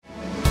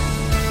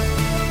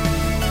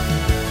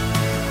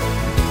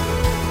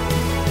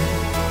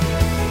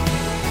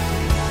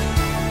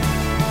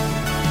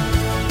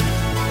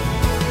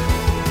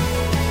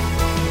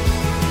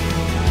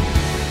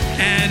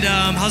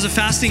how's the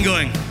fasting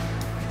going?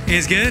 You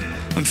guys good?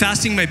 I'm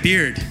fasting my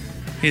beard. You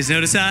guys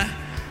notice that?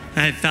 I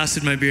had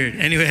fasted my beard.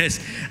 Anyways,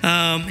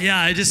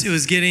 it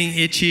was getting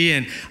itchy,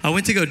 and I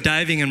went to go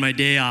diving on my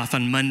day off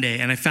on Monday,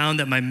 and I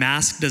found that my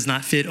mask does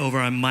not fit over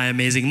on my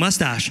amazing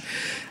mustache.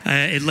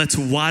 It lets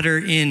water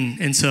in,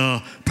 and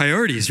so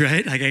priorities,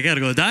 right? Like, I got to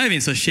go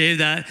diving, so shave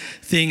that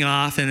thing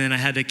off, and then I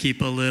had to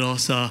keep a little,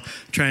 so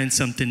trying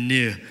something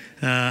new.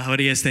 What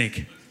do you guys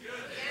think?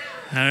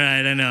 All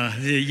right, I know.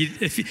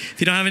 If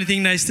you don't have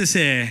anything nice to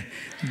say,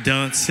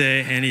 don't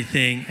say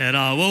anything at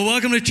all. Well,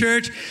 welcome to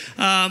church.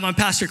 I'm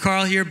Pastor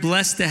Carl here.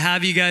 Blessed to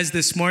have you guys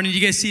this morning.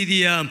 You guys see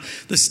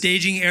the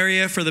staging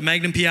area for the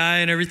Magnum PI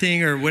and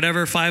everything, or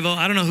whatever, 5-0?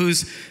 I don't know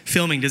who's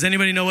filming. Does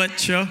anybody know what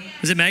show?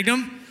 Is it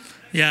Magnum?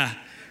 Yeah.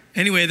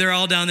 Anyway, they're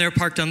all down there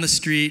parked on the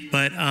street,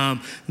 but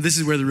this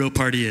is where the real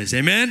party is.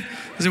 Amen?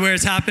 This is where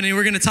it's happening.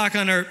 We're going to talk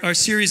on our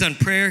series on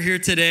prayer here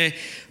today.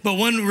 But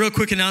one real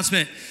quick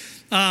announcement.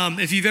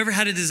 If you've ever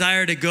had a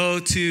desire to go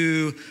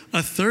to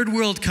a third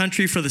world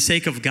country for the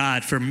sake of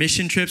God, for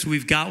mission trips,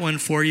 we've got one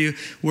for you.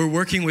 We're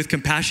working with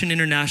Compassion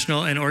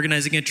International and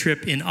organizing a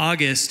trip in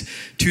August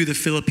to the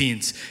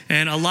Philippines.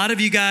 And a lot of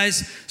you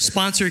guys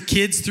sponsor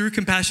kids through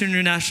Compassion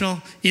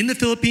International in the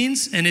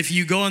Philippines. And if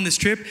you go on this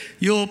trip,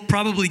 you'll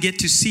probably get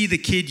to see the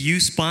kid you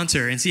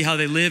sponsor and see how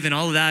they live and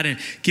all of that, and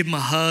give them a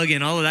hug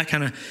and all of that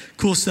kind of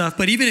cool stuff.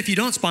 But even if you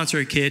don't sponsor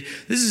a kid,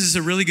 this is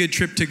a really good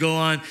trip to go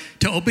on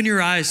to open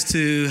your eyes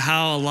to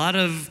how a lot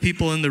of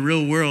people in the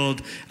real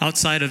world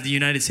outside of the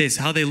United States,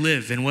 how they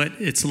live and what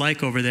it's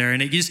like over there.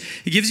 And it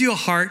gives you a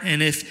heart.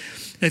 And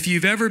if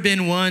you've ever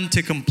been one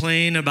to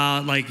complain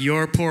about like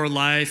your poor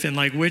life and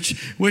like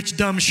which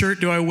dumb shirt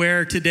do I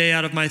wear today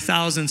out of my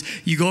thousands,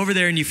 you go over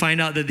there and you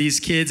find out that these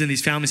kids and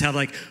these families have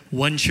like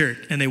one shirt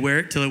and they wear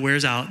it till it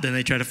wears out. Then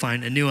they try to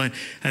find a new one,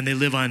 and they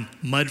live on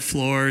mud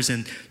floors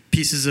and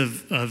pieces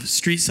of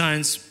street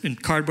signs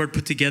and cardboard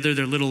put together,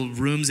 their little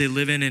rooms they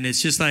live in. And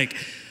it's just like,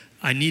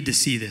 I need to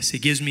see this.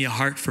 It gives me a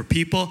heart for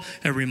people.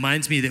 It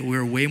reminds me that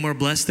we're way more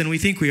blessed than we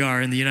think we are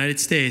in the United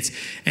States.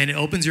 And it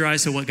opens your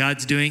eyes to what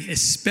God's doing,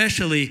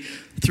 especially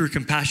through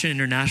Compassion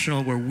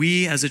International, where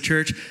we as a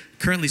church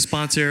currently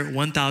sponsor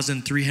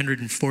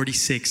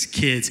 1,346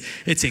 kids.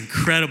 It's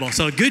incredible.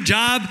 So good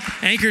job,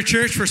 Anchor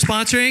Church, for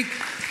sponsoring.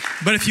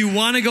 But if you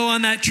want to go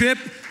on that trip,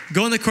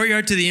 go in the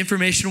courtyard to the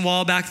information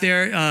wall back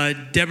there.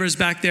 Deborah's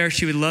back there.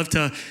 She would love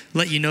to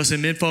let you know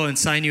some info and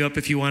sign you up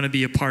if you want to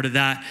be a part of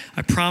that.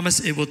 I promise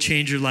it will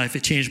change your life.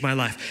 It changed my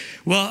life.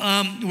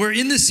 Well, we're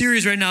in this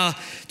series right now,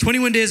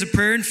 21 Days of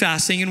Prayer and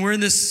Fasting, and we're in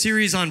this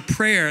series on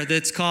prayer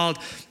that's called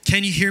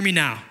Can You Hear Me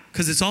Now?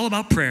 Because it's all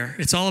about prayer.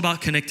 It's all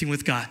about connecting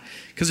with God.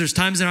 Because there's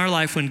times in our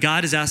life when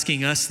God is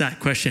asking us that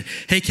question.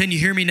 Hey, can you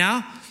hear me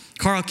now?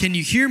 Carl, can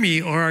you hear me,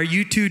 or are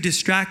you too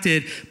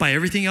distracted by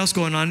everything else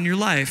going on in your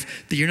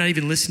life that you're not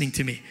even listening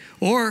to me?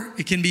 Or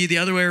it can be the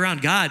other way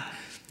around. God,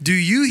 do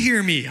you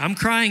hear me? I'm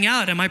crying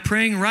out. Am I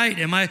praying right?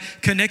 Am I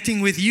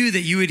connecting with you that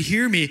you would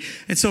hear me?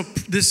 And so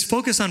this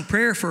focus on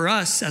prayer for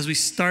us as we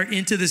start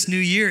into this new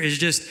year is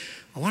just,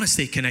 I want to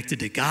stay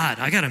connected to God.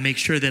 I got to make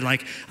sure that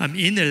like I'm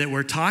in there, that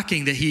we're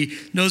talking, that he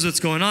knows what's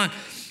going on.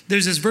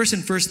 There's this verse in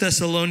 1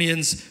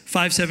 Thessalonians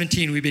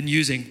 5:17 we've been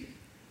using.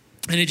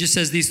 And it just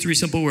says these three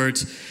simple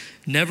words: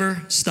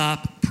 never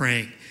stop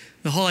praying.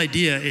 The whole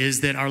idea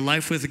is that our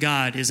life with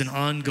God is an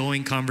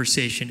ongoing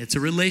conversation. It's a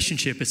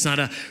relationship. It's not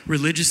a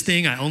religious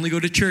thing. I only go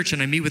to church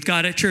and I meet with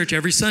God at church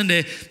every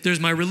Sunday. There's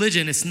my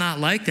religion. It's not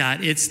like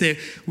that. It's that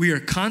we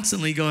are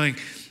constantly going,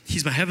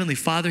 he's my heavenly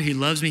Father. He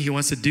loves me. He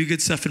wants to do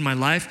good stuff in my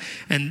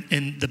life. And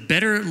the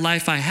better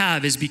life I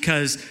have is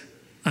because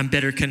I'm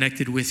better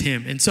connected with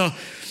him. And so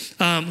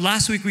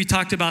last week we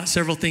talked about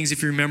several things,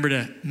 if you remember,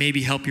 to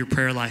maybe help your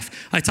prayer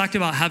life. I talked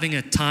about having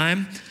a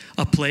time,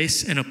 a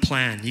place, and a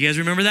plan. You guys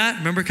remember that?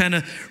 Remember, kind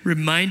of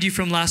remind you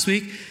from last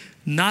week?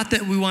 Not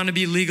that we want to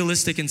be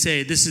legalistic and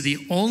say, this is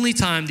the only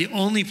time, the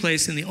only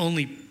place, and the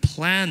only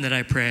plan that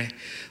I pray.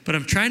 But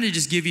I'm trying to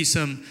just give you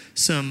some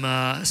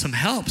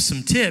help,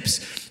 some tips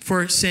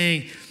for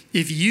saying,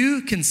 if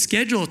you can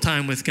schedule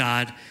time with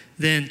God,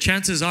 then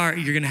chances are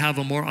you're going to have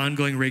a more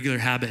ongoing regular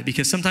habit.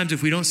 Because sometimes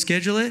if we don't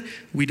schedule it,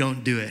 we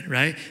don't do it,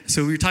 right?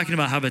 So we were talking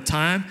about have a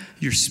time,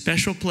 your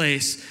special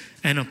place,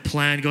 and a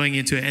plan going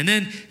into it. And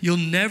then you'll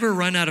never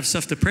run out of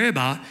stuff to pray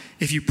about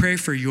if you pray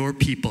for your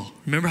people.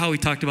 Remember how we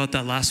talked about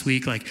that last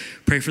week? Like,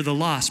 pray for the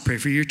lost, pray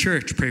for your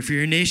church, pray for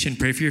your nation,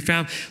 pray for your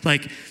family.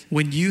 Like,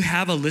 when you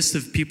have a list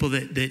of people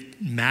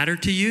that matter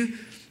to you,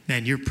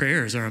 man, your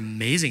prayers are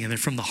amazing, and they're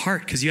from the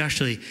heart because you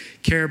actually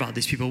care about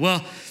these people.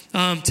 Well,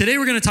 today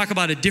we're going to talk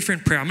about a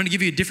different prayer. I'm going to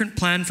give you a different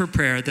plan for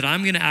prayer that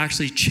I'm going to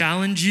actually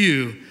challenge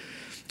you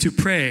to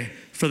pray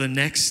for the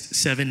next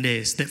 7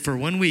 days. That for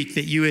 1 week,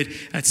 that you would,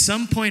 at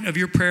some point of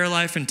your prayer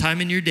life and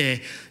time in your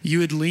day, you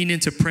would lean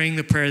into praying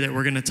the prayer that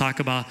we're going to talk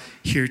about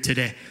here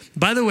today.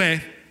 By the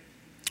way,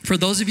 for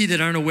those of you that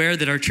aren't aware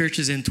that our church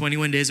is in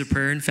 21 days of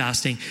prayer and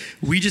fasting,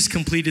 we just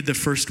completed the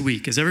first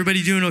week. Is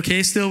everybody doing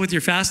okay still with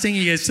your fasting?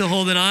 You guys still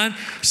holding on?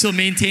 Still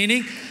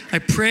maintaining? I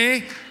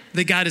pray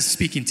that God is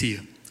speaking to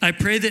you. I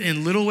pray that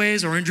in little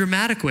ways or in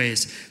dramatic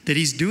ways that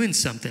he's doing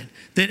something.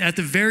 That at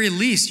the very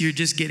least, you're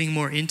just getting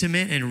more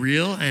intimate and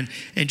real and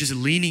just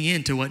leaning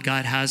into what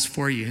God has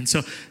for you. And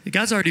so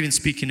God's already been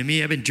speaking to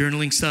me. I've been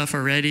journaling stuff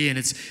already, and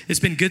it's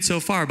been good so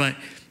far, but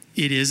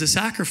it is a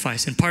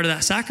sacrifice. And part of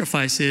that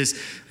sacrifice is,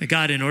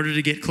 God, in order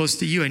to get close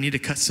to you, I need to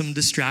cut some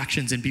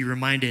distractions and be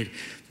reminded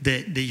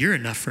that you're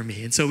enough for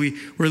me. And so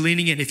we're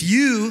leaning in. If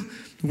you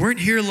weren't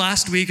here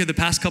last week or the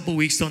past couple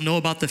weeks, don't know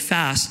about the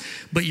fast,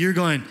 but you're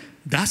going,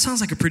 that sounds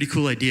like a pretty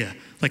cool idea.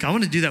 Like, I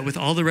want to do that with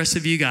all the rest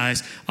of you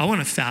guys. I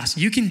want to fast.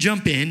 You can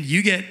jump in.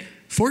 You get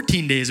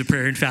 14 days of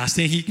prayer and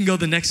fasting. You can go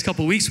the next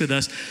couple weeks with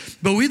us,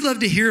 but we'd love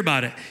to hear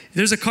about it.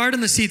 There's a card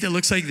on the seat that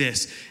looks like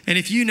this. And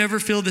if you never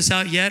filled this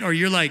out yet, or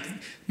you're like,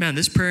 man,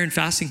 this prayer and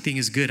fasting thing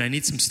is good. I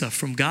need some stuff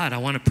from God. I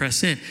want to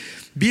press in.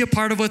 Be a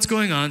part of what's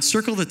going on.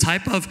 Circle the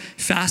type of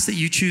fast that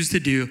you choose to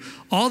do.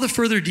 All the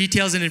further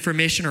details and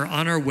information are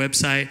on our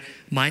website,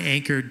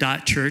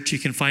 myanchor.church. You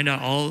can find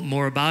out all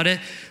more about it.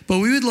 But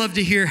we would love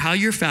to hear how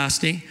you're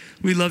fasting.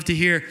 We'd love to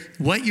hear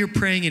what you're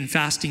praying and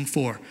fasting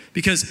for.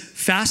 Because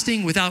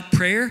fasting without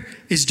prayer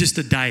is just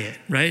a diet,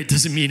 right? It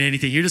doesn't mean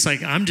anything. You're just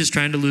like, I'm just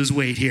trying to lose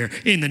weight here.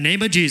 In the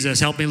name of Jesus,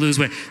 help me lose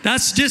weight.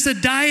 That's just a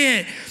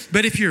diet.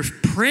 But if you're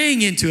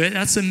praying into it,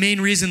 that's the main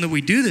reason that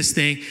we do this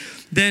thing,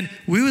 then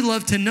we would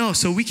love to know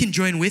so we can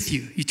join with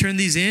you. You turn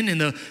these in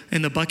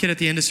the bucket at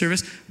the end of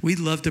service. We'd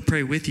love to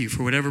pray with you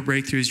for whatever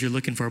breakthroughs you're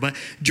looking for. But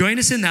join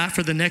us in that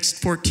for the next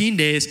 14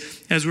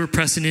 days as we're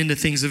pressing into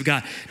things of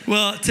God.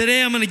 Well,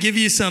 today I'm going to give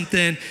you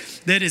something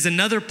that is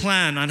another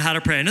plan on how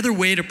to pray, another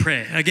way to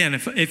pray. Again,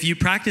 if you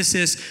practice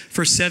this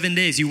for 7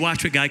 days, you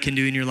watch what God can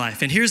do in your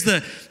life. And here's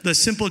the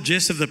simple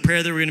gist of the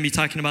prayer that we're going to be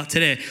talking about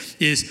today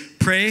is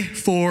pray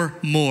for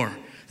more.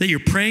 That you're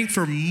praying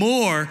for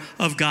more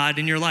of God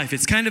in your life.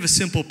 It's kind of a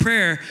simple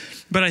prayer,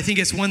 but I think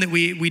it's one that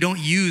we don't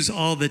use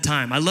all the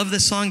time. I love the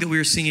song that we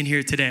were singing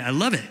here today. I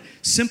love it.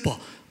 Simple.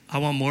 I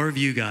want more of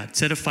you, God.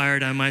 Set a fire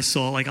down my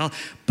soul.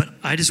 But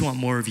I just want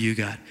more of you,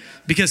 God.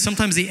 Because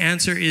sometimes the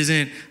answer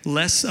isn't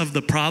less of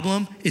the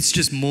problem. It's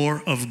just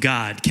more of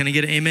God. Can I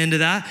get an amen to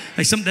that?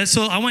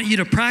 So I want you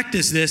to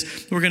practice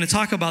this. We're going to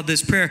talk about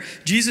this prayer.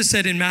 Jesus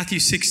said in Matthew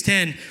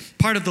 6:10,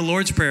 part of the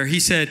Lord's Prayer, he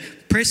said,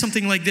 pray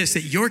something like this,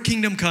 that your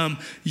kingdom come,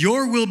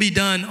 your will be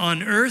done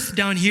on earth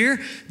down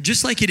here,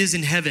 just like it is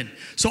in heaven.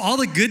 So all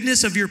the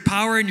goodness of your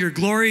power and your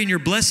glory and your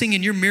blessing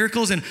and your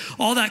miracles and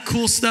all that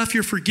cool stuff,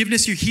 your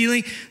forgiveness, your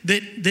healing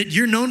that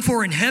you're known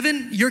for in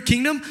heaven, your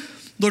kingdom,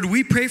 Lord,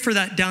 we pray for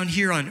that down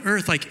here on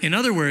earth. Like, in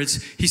other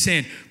words, he's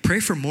saying, pray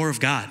for more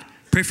of God.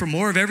 Pray for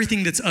more of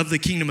everything that's of the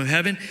kingdom of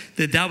heaven,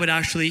 that would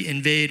actually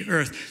invade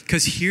earth.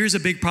 Because here's a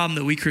big problem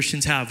that we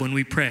Christians have when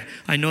we pray.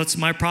 I know it's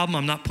my problem.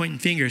 I'm not pointing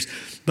fingers,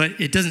 but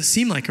it doesn't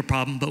seem like a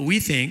problem. But we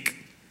think,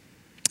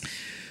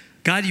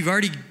 God, you've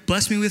already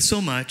blessed me with so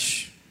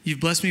much.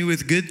 You've blessed me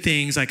with good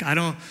things. Like, I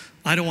don't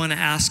want to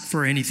ask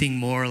for anything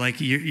more.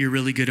 Like, you're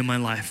really good in my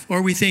life.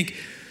 Or we think,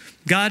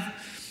 God,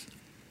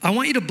 I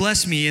want you to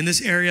bless me in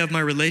this area of my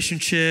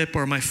relationship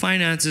or my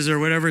finances or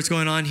whatever is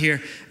going on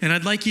here. And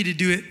I'd like you to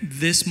do it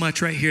this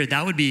much right here.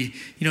 That would be,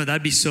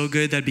 that'd be so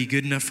good. That'd be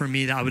good enough for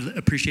me. I would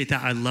appreciate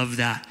that. I love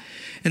that.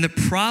 And the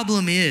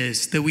problem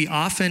is that we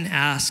often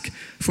ask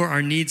for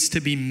our needs to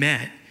be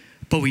met,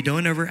 but we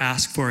don't ever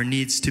ask for our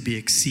needs to be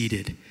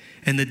exceeded.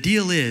 And the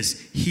deal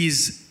is,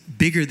 he's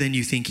bigger than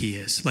you think he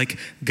is. Like,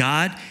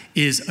 God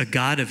is a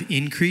God of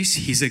increase.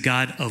 He's a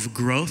God of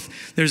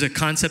growth. There's a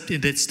concept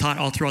that's taught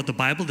all throughout the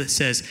Bible that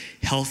says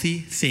healthy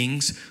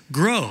things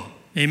grow.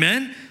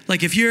 Amen?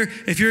 Like, if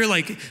you're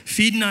like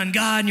feeding on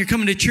God and you're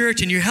coming to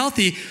church and you're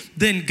healthy,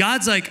 then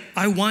God's like,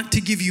 I want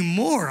to give you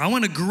more. I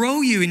want to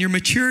grow you in your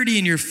maturity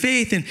and your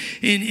faith and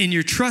in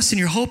your trust and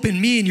your hope in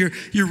me and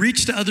your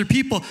reach to other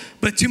people.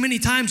 But too many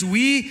times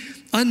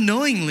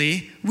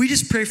unknowingly, we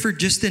just pray for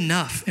just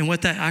enough. And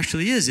what that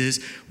actually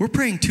is we're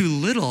praying too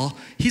little.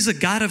 He's a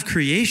God of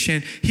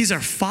creation. He's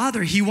our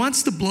Father. He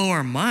wants to blow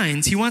our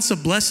minds. He wants to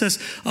bless us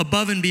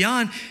above and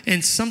beyond.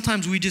 And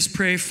sometimes we just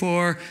pray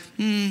for,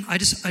 I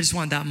just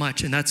want that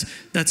much. And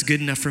that's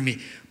good enough for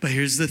me. But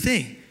here's the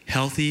thing.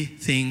 Healthy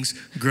things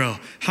grow.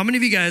 How many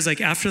of you guys, like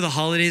after the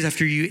holidays,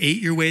 after you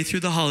ate your way through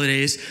the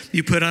holidays,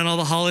 you put on all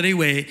the holiday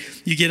weight,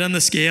 you get on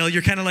the scale,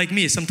 you're kind of like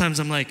me. Sometimes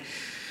I'm like,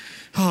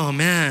 oh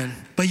man,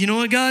 but you know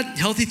what, God?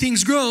 Healthy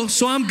things grow,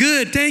 so I'm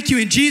good. Thank you.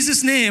 In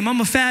Jesus' name, I'm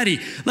a fatty.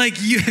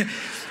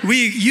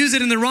 We use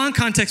it in the wrong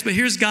context, but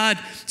here's God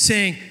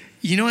saying,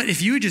 you know what?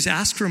 If you would just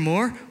ask for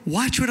more,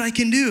 watch what I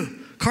can do.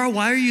 Carl,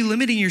 why are you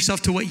limiting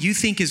yourself to what you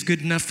think is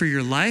good enough for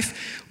your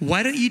life?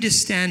 Why don't you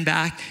just stand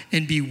back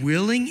and be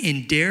willing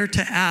and dare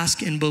to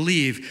ask and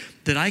believe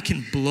that I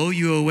can blow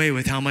you away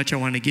with how much I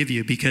want to give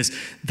you, because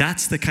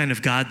that's the kind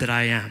of God that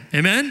I am.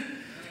 Amen?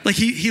 Like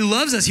he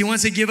loves us. He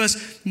wants to give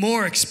us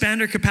more,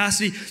 expand our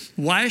capacity.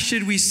 Why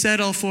should we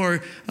settle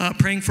for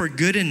praying for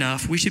good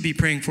enough? We should be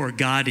praying for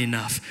God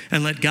enough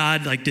and let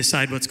God like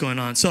decide what's going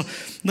on. So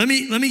let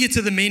me get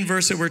to the main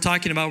verse that we're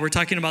talking about. We're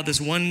talking about this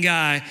one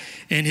guy,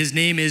 and his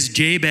name is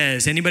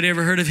Jabez. Anybody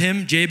ever heard of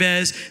him?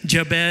 Jabez,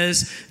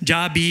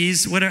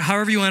 whatever,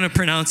 however you want to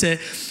pronounce it.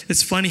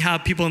 It's funny how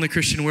people in the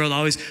Christian world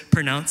always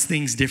pronounce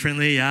things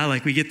differently. Yeah,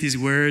 like we get these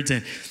words.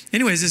 And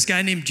anyways, this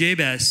guy named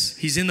Jabez,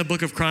 he's in the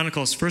book of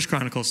Chronicles, 1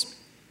 Chronicles.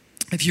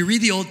 If you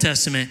read the Old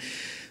Testament,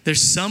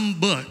 there's some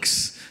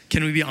books,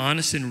 can we be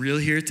honest and real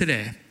here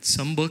today?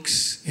 Some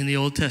books in the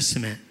Old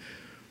Testament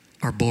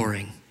are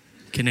boring.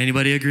 Can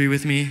anybody agree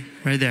with me?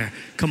 Right there.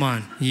 Come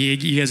on.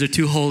 You guys are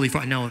too holy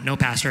for No,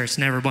 pastor, it's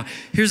never boring.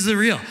 Here's the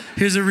real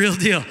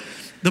deal.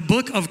 The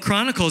book of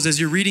Chronicles, as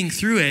you're reading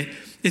through it,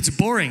 it's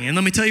boring. And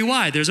let me tell you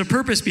why. There's a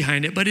purpose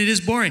behind it, but it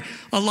is boring.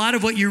 A lot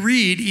of what you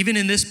read, even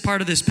in this part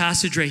of this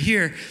passage right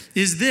here,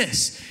 is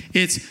this.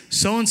 It's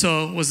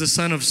so-and-so was the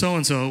son of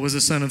so-and-so, was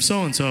the son of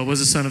so-and-so, was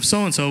the son of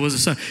so-and-so, was the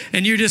son.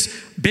 And you're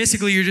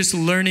just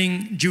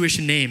learning Jewish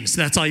names.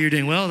 That's all you're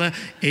doing. Well,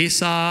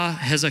 Asa,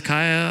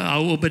 Hezekiah,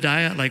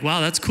 Obadiah, like,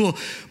 wow, that's cool.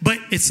 But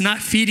it's not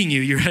feeding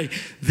you. You're like,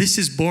 this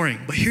is boring.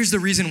 But here's the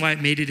reason why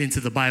it made it into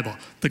the Bible,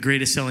 the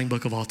greatest selling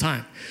book of all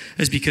time,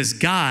 is because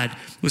God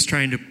was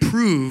trying to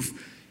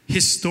prove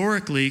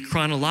historically,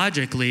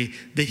 chronologically,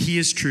 that he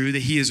is true,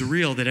 that he is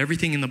real, that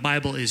everything in the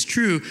Bible is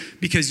true,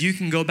 because you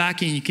can go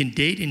back and you can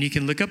date and you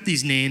can look up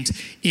these names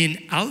in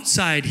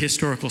outside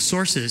historical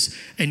sources,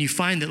 and you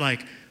find that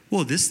like,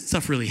 whoa, this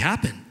stuff really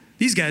happened.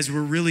 These guys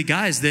were really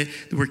guys that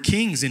were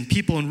kings and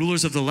people and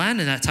rulers of the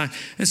land in that time.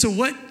 And so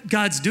what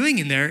God's doing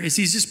in there is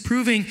he's just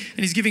proving, and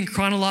he's giving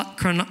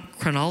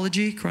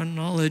chronology.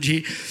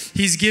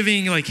 He's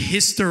giving like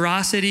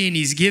historicity, and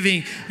he's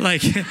giving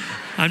like,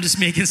 I'm just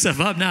making stuff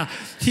up now.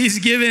 He's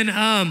given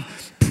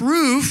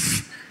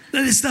proof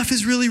that this stuff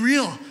is really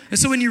real. And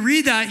so when you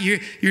read that,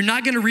 you're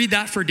not going to read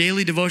that for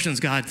daily devotions.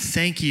 God,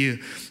 thank you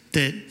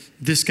that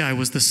this guy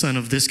was the son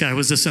of this guy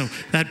was the son.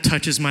 That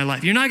touches my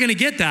life. You're not going to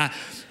get that.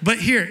 But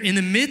here, in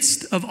the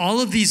midst of all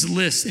of these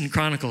lists in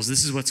Chronicles,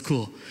 this is what's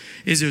cool,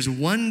 is there's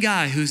one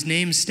guy whose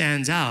name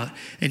stands out,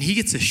 and he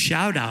gets a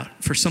shout out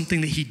for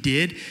something that he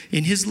did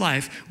in his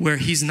life where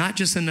he's not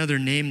just another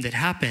name that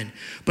happened,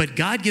 but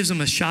God gives him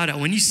a shout out.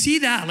 When you see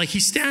that, like he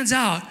stands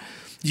out,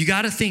 you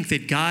got to think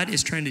that God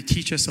is trying to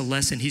teach us a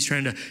lesson. He's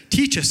trying to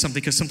teach us something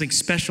because something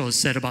special is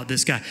said about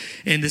this guy.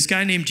 And this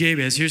guy named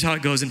Jabez, here's how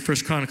it goes in 1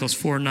 Chronicles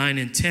 4, 9,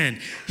 and 10.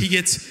 He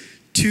gets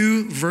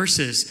 2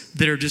 verses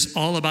that are just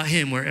all about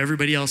him, where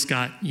everybody else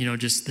got,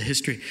 just the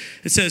history.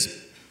 It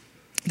says,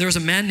 there was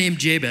a man named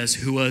Jabez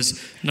who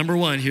was, number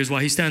one, here's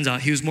why he stands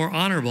out. He was more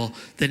honorable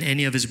than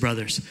any of his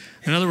brothers.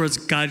 In other words,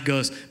 God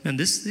goes, man,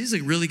 he's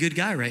a really good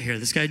guy right here.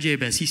 This guy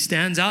Jabez, he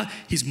stands out.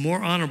 He's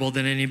more honorable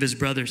than any of his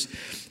brothers.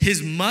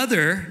 His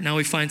mother, now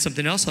we find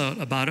something else out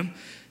about him.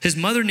 His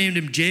mother named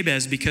him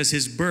Jabez because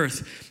his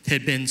birth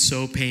had been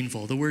so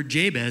painful. The word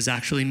Jabez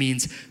actually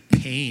means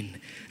pain.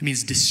 It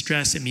means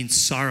distress. It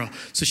means sorrow.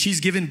 So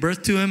she's given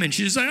birth to him, and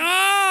she's like,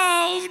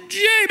 oh,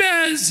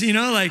 Jabez,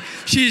 like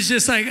she's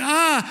just like,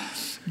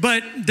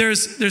 But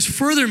there's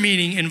further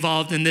meaning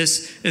involved in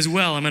this as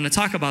well. I'm going to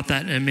talk about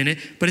that in a minute.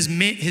 But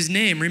his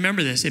name,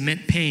 remember this, it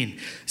meant pain.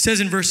 It says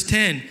in verse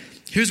 10,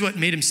 here's what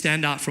made him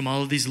stand out from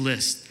all of these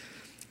lists.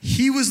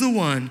 He was the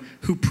one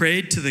who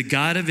prayed to the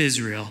God of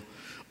Israel,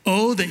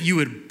 oh, that you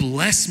would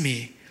bless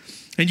me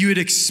and you would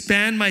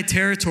expand my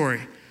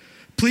territory.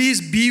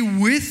 Please be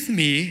with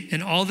me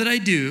in all that I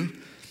do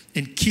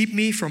and keep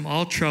me from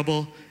all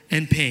trouble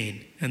and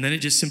pain. And then it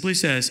just simply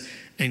says,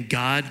 and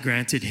God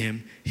granted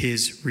him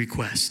his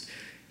request.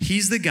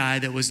 He's the guy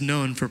that was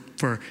known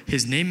for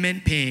his name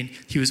meant pain.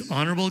 He was an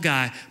honorable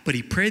guy, but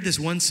he prayed this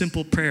one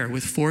simple prayer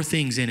with 4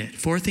 things in it.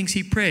 4 things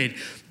he prayed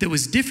that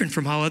was different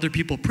from how other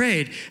people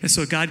prayed. And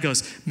so God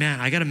goes,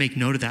 man, I got to make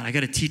note of that. I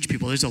got to teach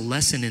people. There's a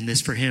lesson in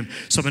this for him.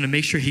 So I'm going to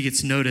make sure he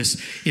gets noticed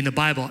in the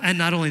Bible. And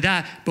not only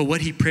that, but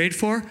what he prayed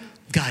for,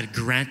 God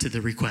granted the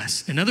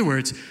request. In other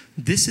words,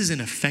 this is an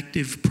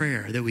effective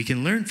prayer that we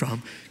can learn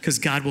from because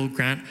God will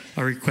grant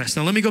a request.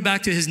 Now, let me go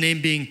back to his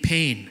name being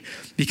Pain,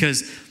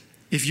 because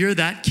if you're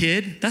that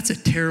kid, that's a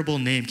terrible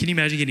name. Can you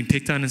imagine getting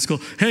picked on in school?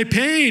 Hey,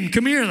 Pain,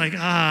 come here. Like,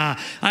 I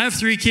have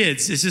 3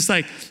 kids. It's just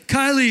like,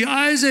 Kylie,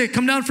 Isaac,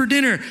 come down for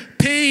dinner.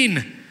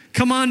 Pain,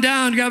 come on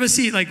down, grab a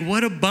seat. Like,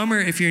 what a bummer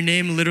if your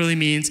name literally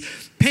means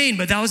pain,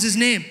 but that was his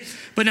name.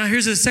 But now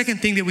here's the second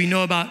thing that we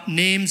know about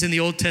names in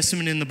the Old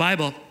Testament in the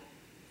Bible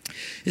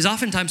is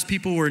oftentimes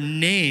people were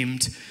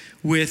named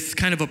with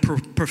kind of a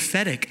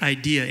prophetic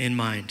idea in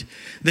mind.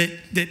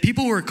 That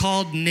people were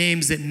called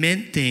names that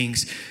meant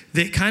things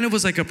that kind of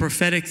was like a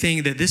prophetic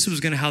thing that this was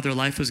going to how their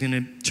life was going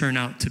to turn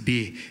out to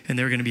be, and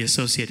they were going to be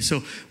associated.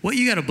 So what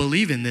you got to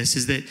believe in this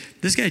is that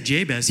this guy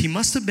Jabez, he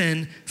must have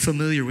been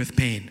familiar with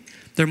pain.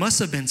 There must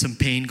have been some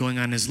pain going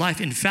on in his life.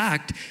 In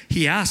fact,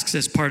 he asks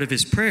as part of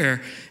his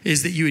prayer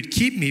is that you would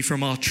keep me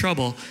from all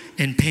trouble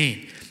and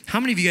pain. How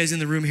many of you guys in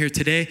the room here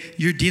today,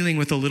 you're dealing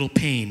with a little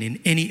pain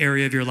in any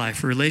area of your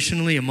life,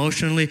 relationally,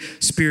 emotionally,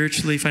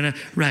 spiritually,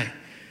 financially? Right.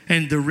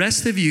 And the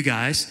rest of you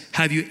guys,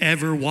 have you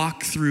ever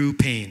walked through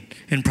pain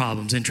and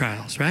problems and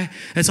trials, right?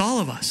 It's all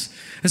of us.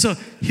 And so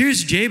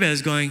here's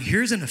Jabez going,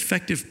 here's an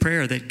effective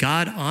prayer that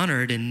God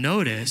honored and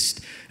noticed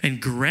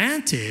and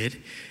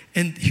granted.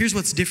 And here's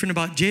what's different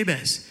about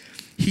Jabez.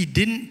 He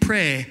didn't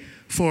pray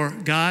for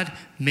God,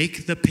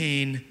 make the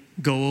pain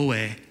go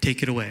away,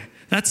 take it away.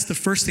 That's the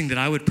first thing that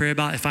I would pray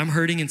about. If I'm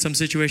hurting in some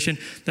situation,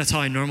 that's how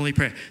I normally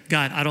pray.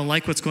 God, I don't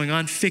like what's going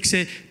on. Fix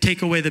it.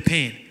 Take away the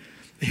pain.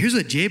 Here's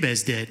what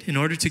Jabez did in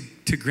order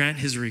to grant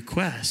his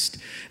request,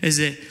 is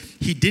that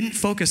he didn't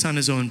focus on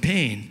his own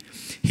pain.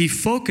 He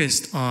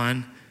focused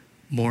on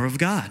more of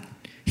God.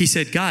 He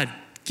said, God,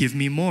 give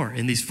me more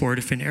in these 4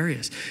 different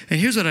areas. And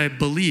here's what I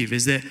believe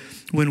is that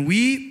when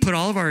we put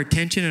all of our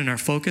attention and our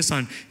focus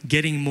on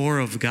getting more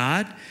of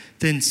God,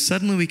 then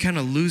suddenly we kind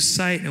of lose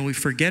sight and we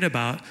forget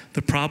about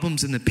the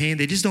problems and the pain.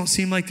 They just don't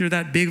seem like they're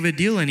that big of a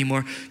deal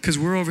anymore because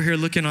we're over here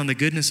looking on the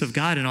goodness of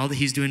God and all that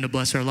he's doing to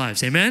bless our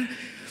lives. Amen?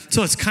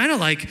 So it's kind of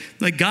like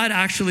God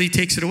actually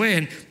takes it away.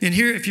 And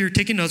here, if you're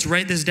taking notes,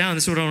 write this down.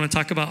 This is what I want to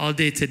talk about all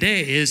day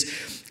today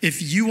is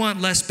if you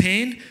want less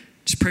pain,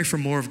 just pray for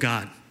more of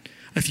God.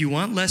 If you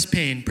want less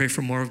pain, pray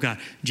for more of God.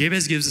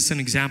 Jabez gives us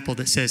an example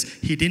that says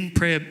he didn't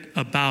pray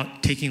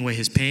about taking away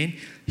his pain.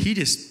 He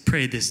just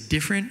prayed this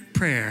different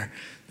prayer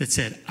that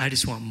said, I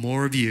just want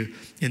more of you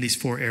in these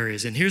 4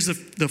 areas. And here's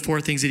the 4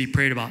 things that he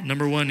prayed about.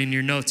 Number 1, in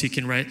your notes, you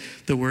can write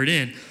the word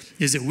in,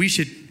 is that we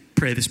should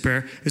pray this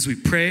prayer, is we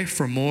pray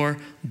for more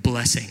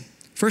blessing.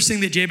 First thing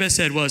that Jabez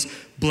said was,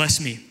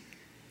 bless me.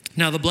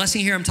 Now, the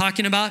blessing here I'm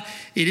talking about,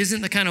 it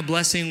isn't the kind of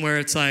blessing where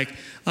it's like,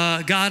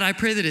 God, I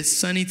pray that it's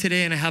sunny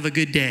today and I have a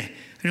good day.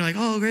 And you're like,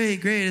 oh,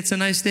 great, it's a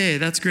nice day.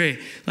 That's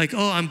great. Like,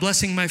 oh, I'm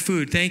blessing my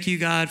food. Thank you,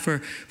 God,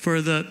 for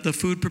the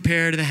food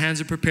prepared and the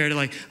hands are prepared.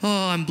 Like,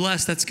 oh, I'm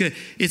blessed. That's good.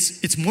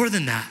 It's more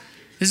than that.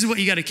 This is what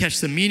you got to catch.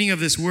 The meaning of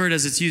this word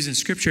as it's used in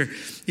Scripture.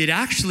 It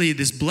actually,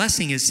 this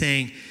blessing is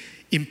saying,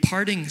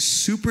 imparting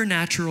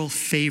supernatural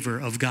favor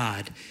of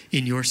God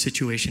in your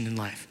situation in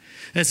life.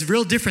 That's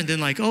real different than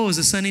like, oh, it's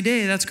a sunny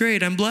day. That's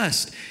great. I'm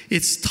blessed.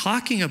 It's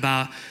talking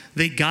about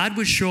that God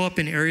would show up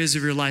in areas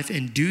of your life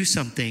and do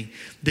something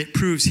that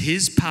proves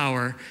his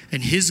power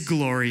and his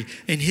glory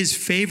and his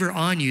favor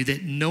on you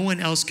that no one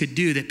else could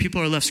do, that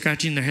people are left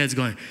scratching their heads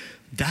going,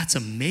 that's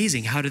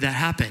amazing. How did that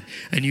happen?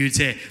 And you would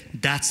say,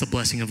 that's the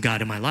blessing of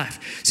God in my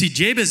life. See,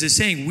 Jabez is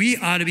saying we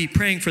ought to be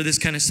praying for this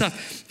kind of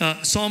stuff.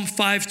 Psalm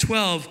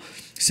 5:12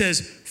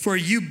 says, for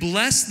you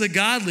bless the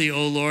godly,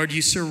 O Lord.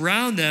 You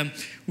surround them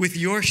with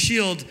your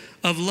shield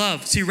of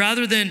love. See,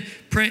 rather than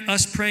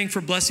us praying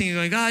for blessing and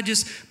going, God,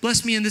 just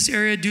bless me in this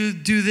area,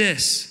 do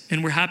this,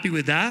 and we're happy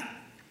with that,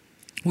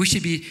 we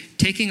should be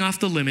taking off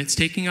the limits,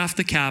 taking off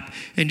the cap,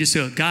 and just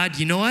go, God,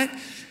 you know what?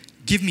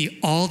 Give me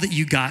all that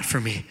you got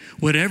for me.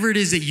 Whatever it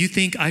is that you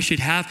think I should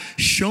have,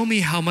 show me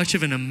how much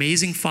of an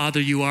amazing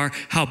Father you are,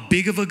 how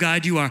big of a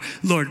God you are.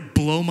 Lord,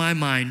 blow my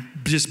mind.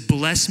 Just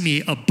bless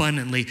me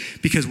abundantly,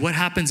 because what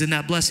happens in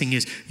that blessing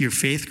is your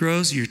faith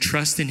grows, your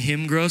trust in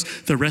him grows,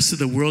 the rest of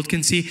the world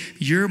can see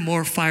you're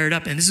more fired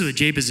up. And this is what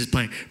Jabez is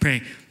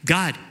praying.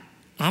 God,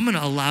 I'm going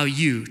to allow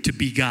you to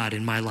be God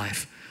in my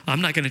life.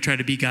 I'm not going to try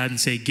to be God and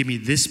say, give me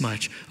this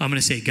much. I'm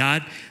going to say,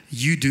 God,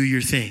 you do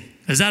your thing.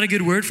 Is that a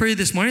good word for you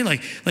this morning?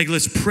 Like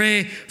let's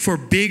pray for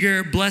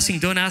bigger blessing.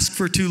 Don't ask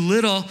for too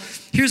little.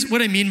 Here's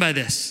what I mean by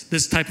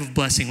this type of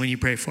blessing when you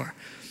pray for.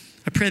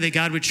 I pray that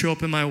God would show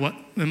up in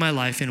my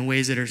life in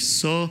ways that are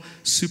so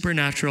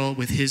supernatural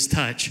with his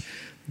touch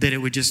that it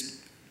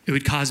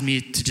would cause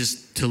me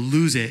to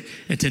lose it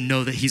and to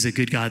know that he's a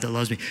good God that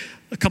loves me.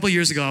 A couple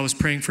years ago, I was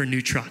praying for a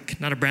new truck.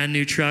 Not a brand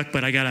new truck,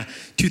 but I got a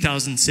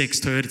 2006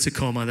 Toyota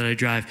Tacoma that I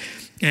drive.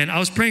 And I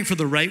was praying for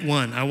the right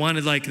one. I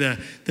wanted like the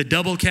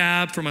double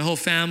cab for my whole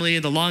family,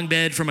 the long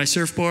bed for my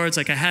surfboards.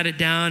 Like I had it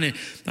down and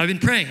I've been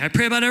praying. I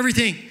pray about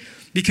everything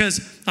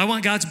because I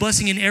want God's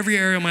blessing in every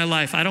area of my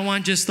life. I don't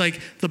want just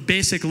like the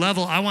basic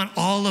level. I want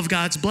all of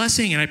God's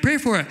blessing and I pray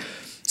for it.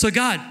 So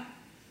God,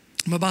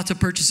 I'm about to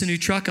purchase a new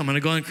truck. I'm going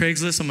to go on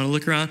Craigslist. I'm going to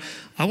look around.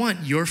 I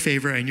want your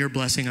favor and your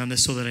blessing on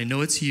this so that I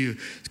know it's you,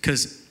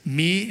 because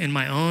me and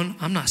my own,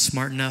 I'm not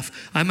smart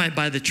enough. I might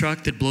buy the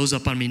truck that blows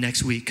up on me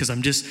next week because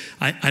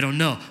I don't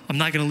know. I'm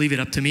not going to leave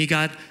it up to me,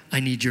 God. I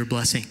need your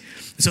blessing.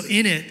 So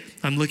in it,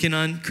 I'm looking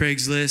on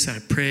Craigslist and I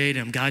prayed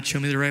and God, show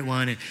me the right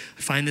one. And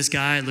I find this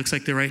guy, it looks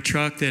like the right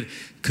truck that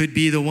could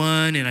be the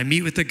one. And I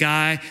meet with the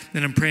guy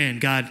and I'm praying,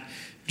 God,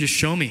 just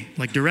show me,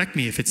 like direct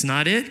me. If it's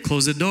not it,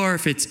 close the door.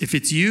 If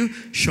it's you,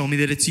 show me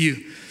that it's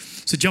you.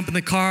 So jump in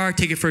the car,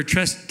 take it for a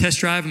test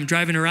drive. I'm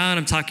driving around.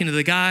 I'm talking to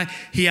the guy.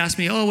 He asked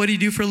me, oh, what do you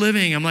do for a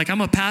living? I'm like,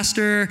 I'm a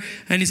pastor.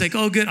 And he's like,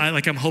 oh, good.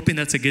 I'm hoping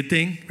that's a good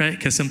thing, right?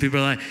 Because some people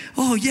are like,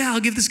 oh, yeah, I'll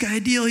give this guy a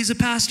deal. He's a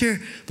pastor.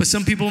 But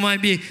some people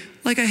might be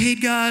like, I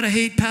hate God. I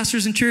hate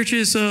pastors and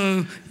churches.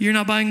 So you're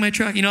not buying my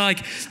truck. You know,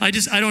 like, I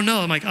don't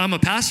know. I'm like, I'm a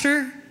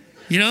pastor,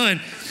 you know? And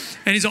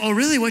he's like, oh,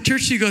 really? What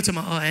church do you go to? I'm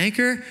like, oh,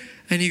 Anchor.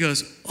 And he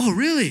goes, oh,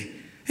 really?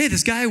 Hey,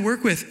 this guy I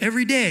work with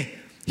every day,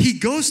 he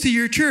goes to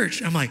your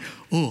church. I'm like,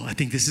 oh, I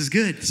think this is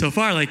good so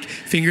far. Like,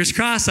 fingers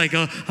crossed. I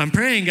go, I'm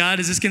praying, God,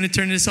 is this going to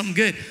turn into something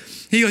good?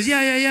 He goes,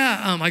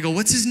 yeah. I go,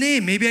 what's his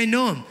name? Maybe I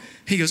know him.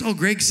 He goes, oh,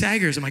 Greg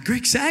Saggers. I'm like,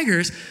 Greg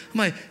Saggers? I'm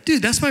like,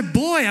 dude, that's my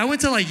boy. I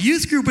went to like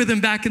youth group with him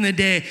back in the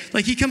day.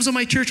 Like, he comes to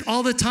my church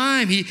all the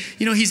time.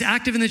 He's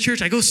active in the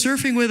church. I go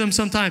surfing with him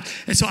sometimes.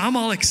 And so I'm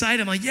all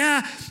excited. I'm like,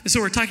 yeah. And so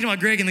we're talking about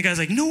Greg, and the guy's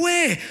like, no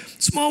way,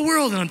 small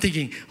world. And I'm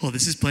thinking, oh,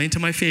 this is playing to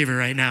my favor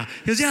right now.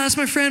 He goes, yeah, that's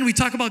my friend. We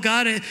talk about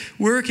God at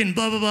work and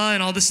blah, blah, blah,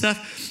 and all this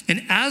stuff.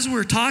 And as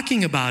we're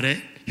talking about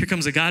it, here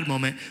comes a God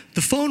moment.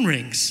 The phone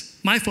rings.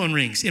 My phone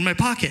rings in my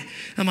pocket.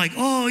 I'm like,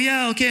 oh,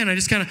 yeah, okay. And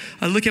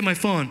I look at my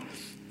phone.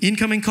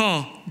 Incoming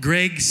call,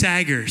 Greg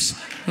Saggers.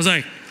 I was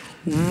like,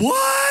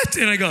 what?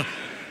 And I go,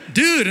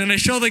 dude. And I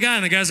show the guy,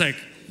 and the guy's like,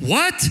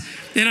 what?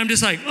 And I'm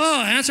just like,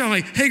 oh, I answer. I'm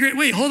like, hey, Greg,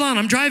 wait, hold on.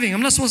 I'm driving.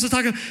 I'm not supposed to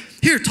talk.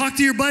 Here, talk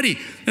to your buddy.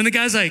 And the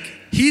guy's like,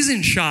 he's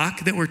in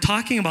shock that we're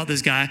talking about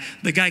this guy.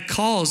 The guy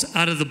calls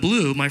out of the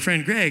blue, my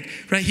friend Greg,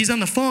 right? He's on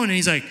the phone, and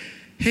he's like,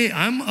 hey,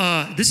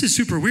 this is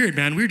super weird,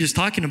 man. We were just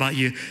talking about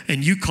you,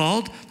 and you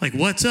called? Like,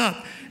 what's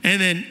up?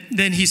 And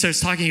then he starts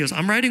talking. He goes,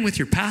 I'm riding with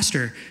your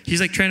pastor.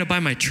 He's like trying to buy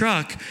my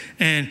truck.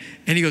 And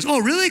he goes, oh,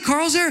 really?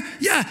 Carl's there?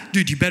 Yeah.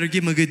 Dude, you better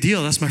give him a good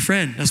deal. That's my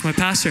friend. That's my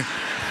pastor.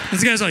 And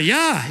this guy's like,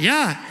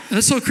 yeah.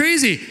 That's so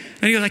crazy.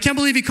 And he goes, I can't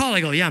believe he called. I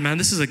go, yeah, man,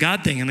 this is a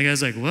God thing. And the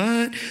guy's like,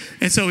 what?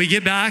 And so we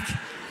get back.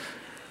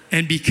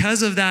 And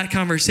because of that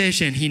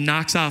conversation, he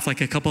knocks off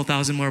like a couple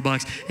 $1,000 more.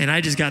 And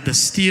I just got the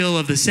steal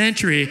of the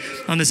century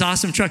on this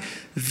awesome truck.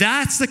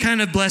 That's the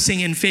kind of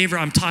blessing and favor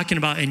I'm talking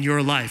about in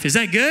your life. Is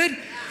that good?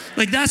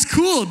 Like, that's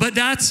cool, but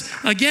that's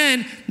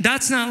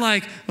not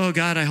like, oh,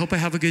 God, I hope I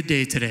have a good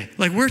day today.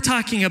 Like, we're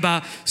talking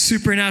about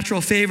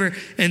supernatural favor,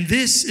 and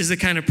this is the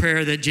kind of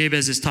prayer that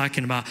Jabez is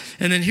talking about.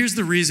 And then here's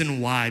the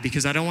reason why,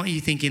 because I don't want you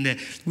thinking that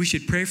we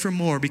should pray for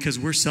more because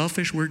we're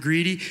selfish, we're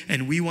greedy,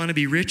 and we want to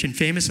be rich and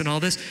famous and all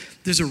this.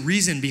 There's a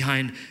reason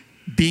behind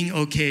being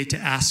okay to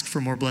ask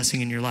for more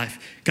blessing in your life.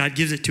 God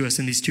gives it to us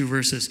in these two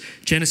verses.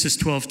 Genesis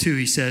 12:2,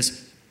 he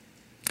says,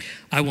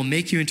 I will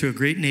make you into a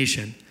great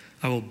nation.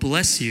 I will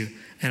bless you,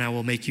 and I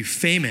will make you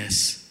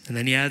famous. And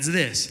then he adds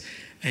this,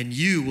 and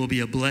you will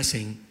be a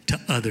blessing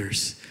to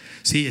others.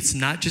 See, it's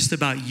not just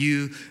about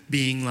you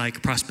being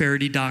like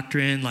prosperity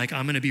doctrine, like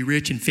I'm going to be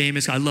rich and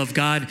famous. I love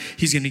God.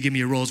 He's going to give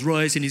me a Rolls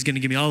Royce, and he's going to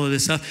give me all of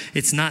this stuff.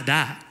 It's not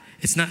that.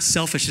 It's not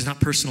selfish. It's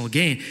not personal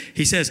gain.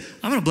 He says,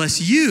 I'm going to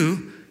bless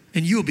you,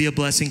 and you will be a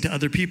blessing to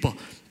other people.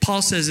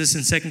 Paul says this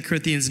in 2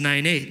 Corinthians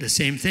 9:8, the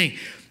same thing.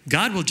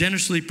 God will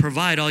generously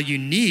provide all you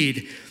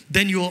need.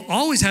 Then you will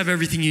always have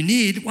everything you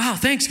need. Wow,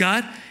 thanks,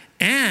 God.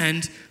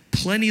 And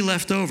plenty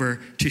left over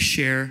to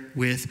share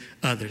with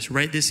others.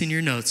 Write this in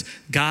your notes.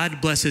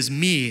 God blesses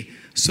me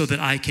so that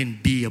I can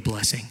be a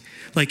blessing.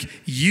 Like,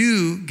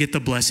 you get the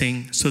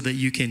blessing so that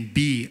you can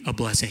be a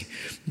blessing.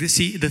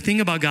 See, the thing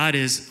about God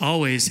is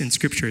always in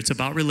Scripture, it's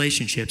about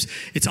relationships.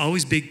 It's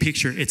always big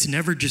picture. It's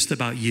never just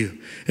about you.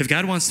 If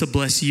God wants to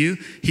bless you,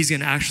 he's going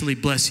to actually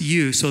bless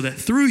you so that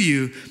through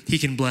you, he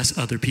can bless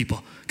other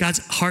people. God's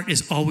heart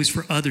is always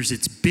for others.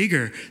 It's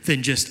bigger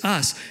than just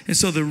us. And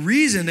so the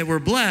reason that we're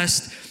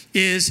blessed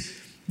is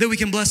that we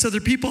can bless other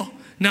people.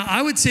 Now,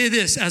 I would say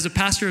this as a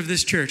pastor of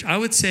this church. I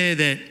would say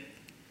that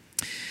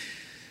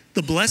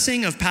the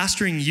blessing of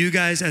pastoring you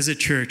guys as a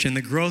church and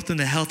the growth and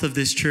the health of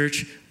this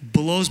church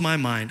blows my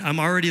mind. I'm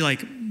already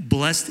like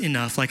blessed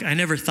enough. Like, I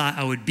never thought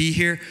I would be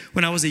here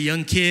when I was a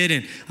young kid,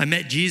 and I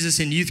met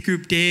Jesus in youth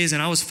group days,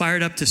 and I was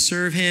fired up to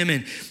serve him,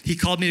 and he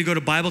called me to go to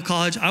Bible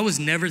college. I was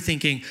never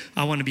thinking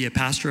I want to be a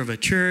pastor of a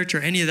church or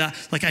any of that.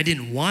 Like, I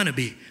didn't want to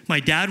be. My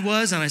dad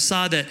was, and I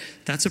saw that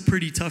that's a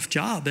pretty tough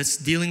job. That's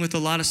dealing with a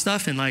lot of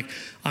stuff, and like,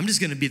 I'm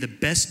just going to be the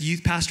best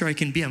youth pastor I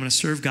can be. I'm going to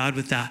serve God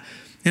with that.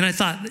 And I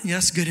thought, yeah,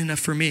 that's good enough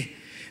for me.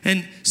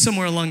 And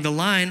somewhere along the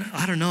line,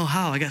 I don't know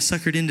how, I got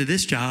suckered into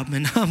this job,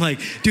 and I'm like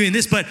doing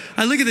this. But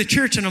I look at the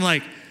church, and I'm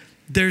like,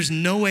 there's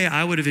no way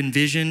I would have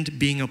envisioned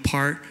being a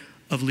part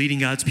of leading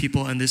God's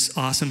people in this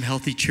awesome,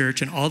 healthy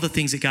church and all the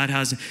things that God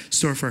has in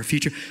store for our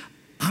future.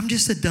 I'm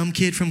just a dumb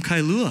kid from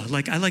Kailua.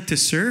 Like, I like to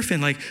surf,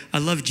 and like, I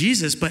love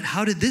Jesus, but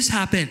how did this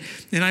happen?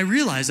 And I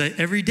realize that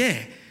every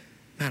day,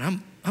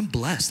 man, I'm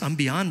blessed. I'm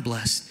beyond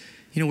blessed.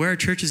 You know where our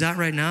church is at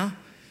right now?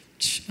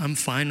 I'm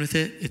fine with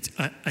it.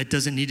 It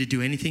doesn't need to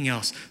do anything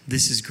else.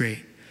 This is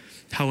great.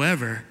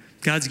 However,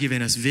 God's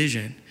given us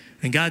vision,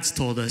 and God's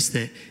told us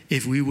that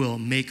if we will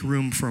make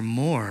room for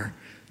more,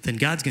 then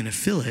God's going to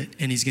fill it,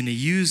 and he's going to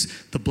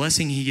use the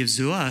blessing he gives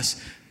to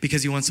us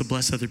because he wants to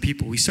bless other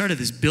people. We started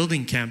this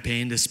building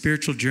campaign, this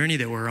spiritual journey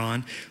that we're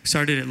on. We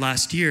started it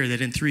last year, that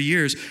in 3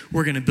 years,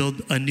 we're going to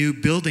build a new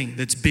building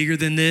that's bigger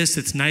than this,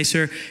 that's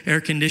nicer,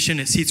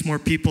 air-conditioned, it seats more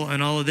people,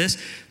 and all of this.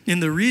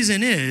 And the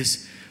reason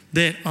is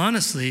that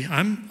honestly,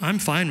 I'm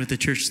fine with the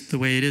church the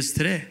way it is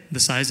today, the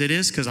size it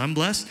is, because I'm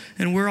blessed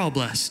and we're all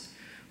blessed.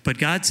 But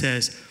God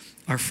says,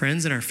 our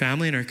friends and our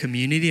family and our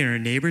community and our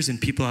neighbors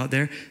and people out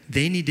there,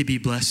 they need to be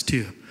blessed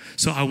too.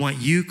 So I want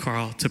you,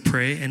 Carl, to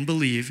pray and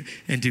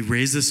believe and to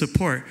raise the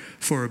support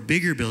for a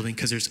bigger building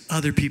because there's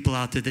other people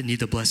out there that need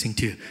the blessing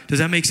too. Does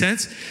that make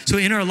sense? So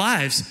in our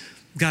lives,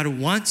 God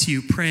wants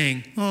you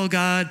praying, oh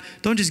God,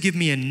 don't just give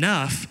me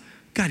enough.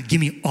 God,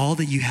 give me all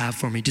that you have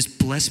for me. Just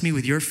bless me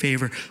with your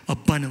favor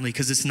abundantly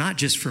because it's not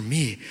just for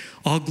me.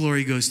 All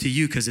glory goes to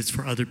you because it's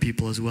for other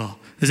people as well.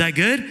 Is that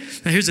good?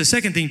 Now here's the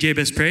second thing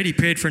Jabez prayed. He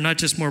prayed for not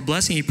just more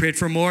blessing, he prayed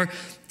for more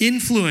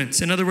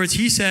influence. In other words,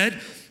 he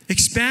said,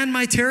 expand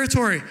my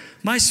territory,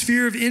 my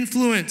sphere of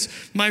influence,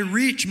 my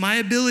reach, my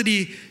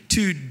ability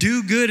to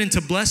do good and to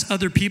bless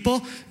other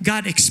people.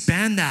 God,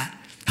 expand that.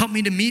 Help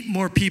me to meet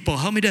more people.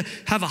 Help me to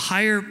have a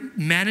higher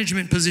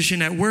management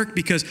position at work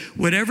because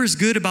whatever's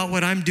good about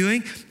what I'm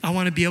doing, I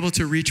want to be able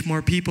to reach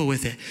more people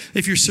with it.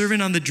 If you're serving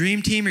on the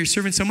dream team or you're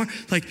serving somewhere,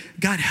 like,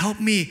 God, help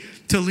me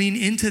to lean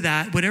into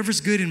that. Whatever's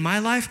good in my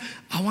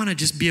life, I want to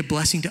just be a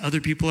blessing to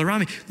other people around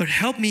me. Lord,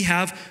 help me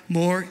have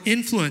more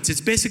influence.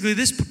 It's basically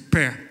this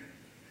prayer.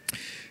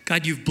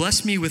 God, you've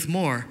blessed me with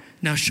more.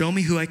 Now show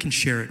me who I can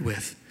share it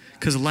with.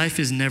 Because life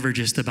is never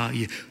just about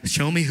you.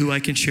 Show me who I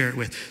can share it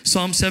with.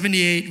 Psalm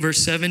 78, verse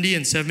 70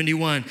 and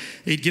 71,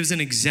 it gives an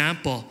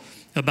example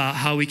about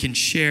how we can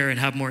share and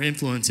have more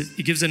influence.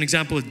 It gives an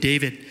example of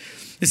David.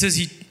 It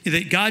says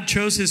that God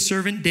chose his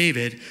servant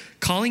David,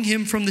 calling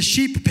him from the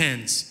sheep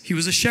pens. He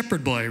was a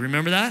shepherd boy.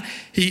 Remember that?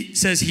 He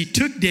says he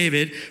took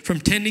David from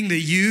tending the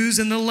ewes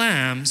and the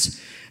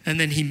lambs, and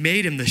then he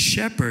made him the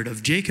shepherd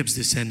of Jacob's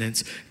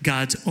descendants,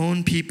 God's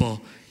own people,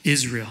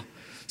 Israel.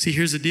 See,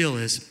 here's the deal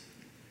is,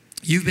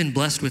 you've been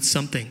blessed with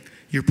something,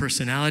 your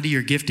personality,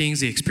 your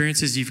giftings, the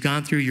experiences you've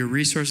gone through, your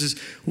resources,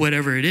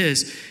 whatever it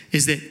is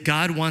that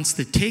God wants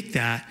to take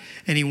that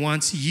and he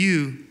wants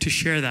you to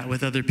share that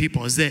with other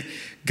people. Is that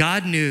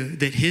God knew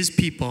that his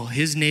people,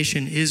 his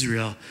nation,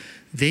 Israel,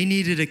 they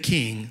needed a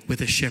king with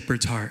a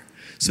shepherd's heart.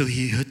 So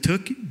he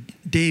took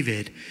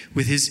David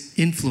with his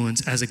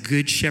influence as a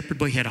good shepherd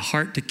boy. He had a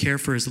heart to care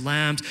for his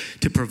lambs,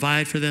 to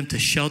provide for them, to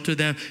shelter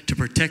them, to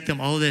protect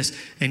them, all of this.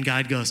 And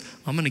God goes,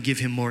 I'm going to give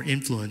him more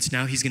influence.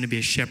 Now he's going to be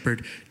a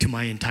shepherd to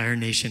my entire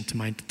nation, to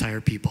my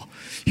entire people.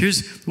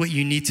 Here's what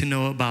you need to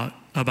know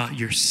about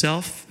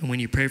yourself and when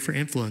you pray for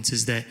influence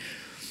is that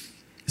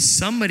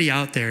somebody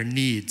out there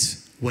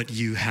needs what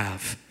you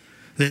have.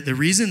 The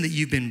reason that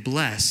you've been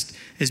blessed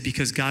is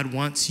because God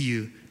wants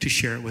you to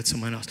share it with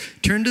someone else.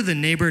 Turn to the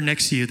neighbor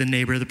next to you,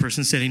 the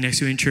person sitting next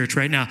to you in church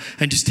right now,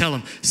 and just tell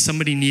them,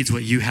 somebody needs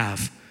what you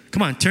have.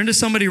 Come on, turn to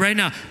somebody right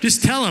now.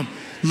 Just tell them,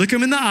 look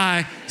them in the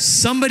eye,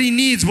 somebody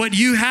needs what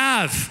you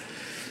have,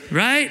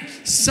 right?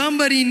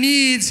 Somebody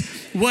needs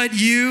what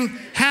you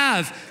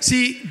have.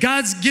 See,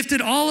 God's gifted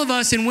all of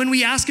us, and when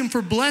we ask him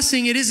for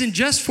blessing, it isn't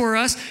just for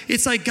us.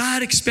 It's like,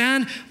 God,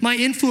 expand my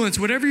influence.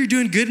 Whatever you're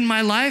doing good in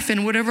my life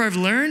and whatever I've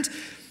learned,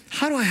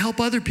 how do I help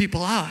other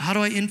people out? How do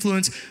I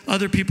influence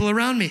other people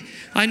around me?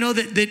 I know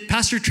that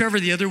Pastor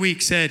Trevor the other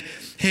week said,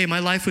 hey, my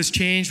life was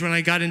changed when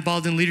I got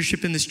involved in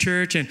leadership in this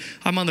church, and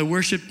I'm on the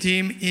worship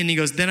team. And he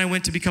goes, then I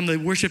went to become the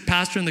worship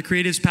pastor and the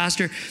creatives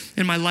pastor,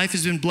 and my life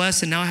has been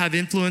blessed, and now I have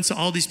influence on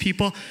all these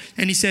people.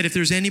 And he said, if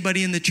there's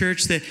anybody in the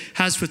church that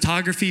has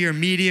photography or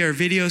media or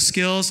video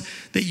skills,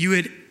 that you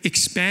would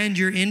expand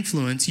your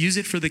influence, use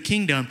it for the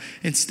kingdom,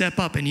 and step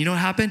up. And you know what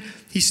happened?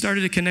 He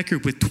started a connect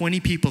group with 20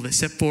 people that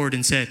stepped forward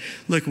and said,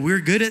 look, we're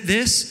good at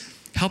this.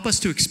 Help us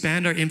to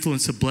expand our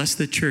influence to bless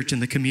the church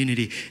and the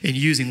community in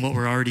using what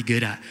we're already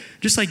good at.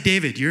 Just like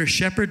David, you're a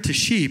shepherd to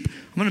sheep.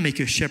 I'm going to make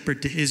you a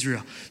shepherd to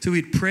Israel. So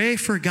we'd pray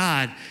for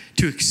God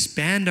to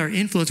expand our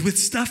influence with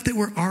stuff that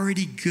we're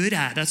already good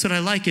at. That's what I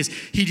like is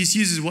he just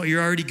uses what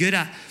you're already good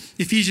at.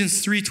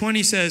 Ephesians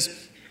 3:20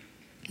 says,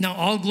 now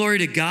all glory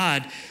to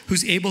God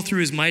who's able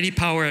through his mighty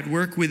power at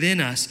work within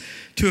us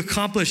to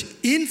accomplish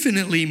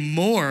infinitely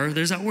more,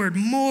 there's that word,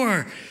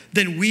 more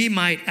than we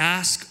might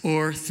ask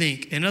or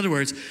think. In other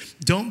words,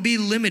 don't be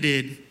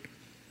limited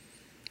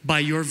by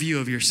your view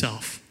of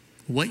yourself,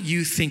 what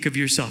you think of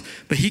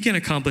yourself. But he can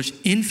accomplish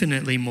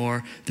infinitely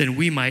more than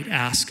we might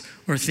ask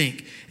or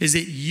think. Is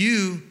that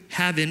you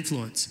have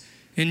influence.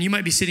 And you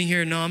might be sitting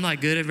here, no, I'm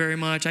not good at very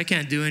much. I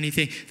can't do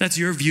anything. That's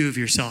your view of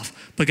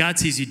yourself. But God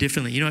sees you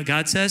differently. You know what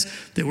God says?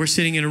 That we're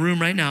sitting in a room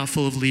right now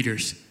full of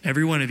leaders.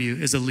 Every one of you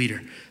is a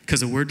leader. Because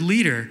the word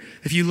leader,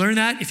 if you learn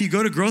that, if you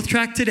go to Growth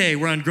Track today,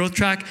 we're on Growth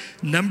Track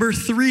number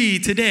 3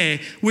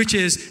 today, which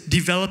is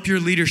develop your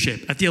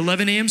leadership. At the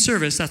 11 a.m.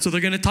 service, that's what they're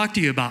going to talk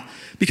to you about.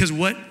 Because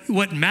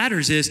what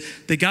matters is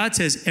that God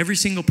says every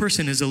single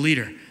person is a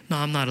leader. No,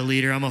 I'm not a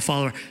leader. I'm a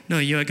follower. No,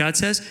 you know what God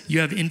says? You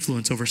have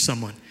influence over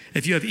someone.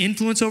 If you have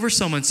influence over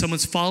someone,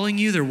 someone's following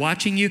you, they're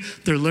watching you,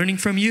 they're learning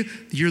from you,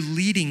 you're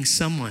leading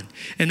someone.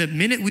 And the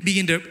minute we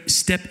begin to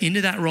step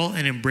into that role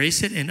and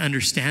embrace it and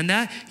understand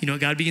that, you know what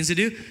God begins to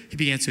do? He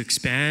begins to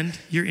expand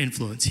your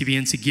influence. He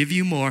begins to give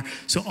you more.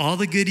 So all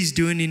the good he's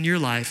doing in your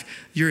life,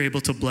 you're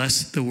able to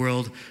bless the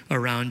world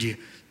around you.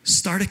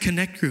 Start a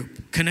connect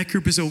group. Connect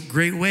group is a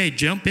great way.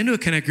 Jump into a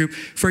connect group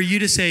for you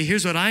to say,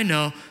 here's what I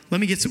know. Let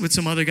me get with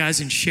some other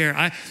guys and share.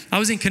 I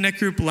was in connect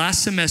group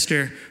last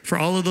semester for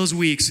all of those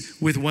weeks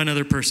with one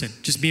other person,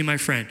 just me and my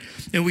friend.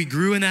 And we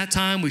grew in that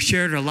time. We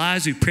shared our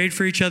lives. We prayed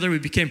for each other. We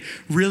became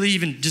really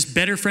even just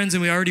better friends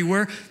than we already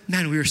were.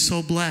 Man, we were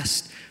so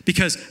blessed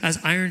because as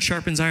iron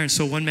sharpens iron,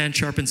 so one man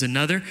sharpens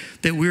another,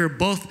 that we were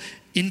both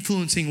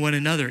influencing one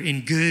another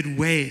in good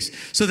ways.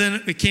 So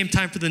then it came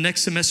time for the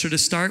next semester to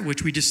start,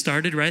 which we just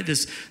started, right?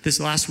 This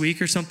last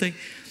week or something.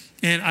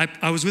 And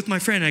I was with my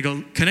friend. I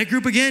go, connect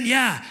group again?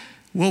 Yeah.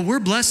 Well, we're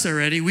blessed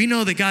already. We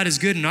know that God is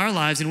good in our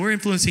lives and we're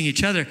influencing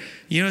each other.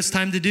 You know what it's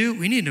time to do?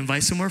 We need to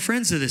invite some more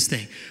friends to this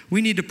thing.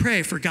 We need to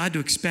pray for God to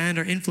expand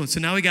our influence.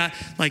 So now we got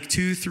like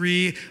 2,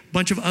 3,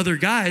 bunch of other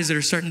guys that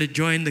are starting to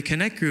join the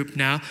connect group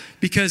now,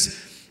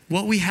 because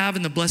what we have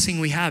and the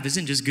blessing we have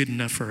isn't just good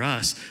enough for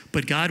us,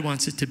 but God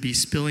wants it to be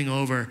spilling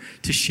over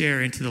to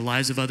share into the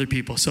lives of other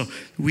people. So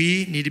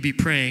we need to be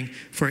praying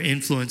for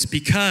influence,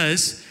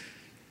 because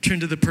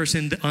turn to the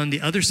person on the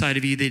other side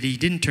of you that he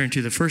didn't turn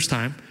to the first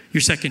time,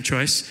 your second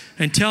choice,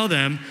 and tell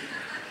them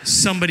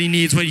somebody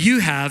needs what you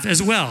have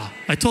as well.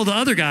 I told the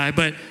other guy,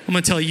 but I'm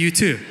going to tell you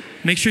too.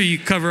 Make sure you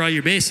cover all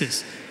your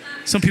bases.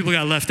 Some people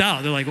got left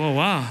out. They're like, oh,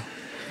 wow,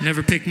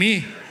 never picked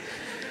me.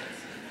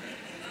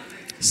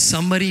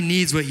 Somebody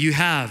needs what you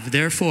have.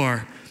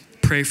 Therefore,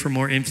 pray for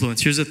more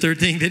influence. Here's the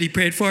third thing that he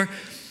prayed for.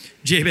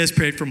 Jabez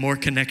prayed for more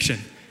connection.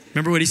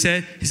 Remember what he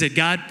said? He said,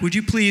 God, would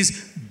you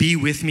please be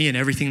with me in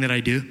everything that I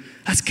do?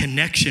 That's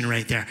connection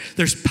right there.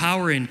 There's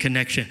power in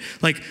connection.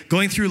 Like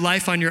going through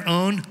life on your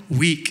own,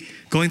 weak.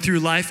 Going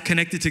through life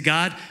connected to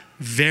God,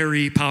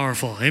 very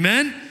powerful.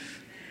 Amen?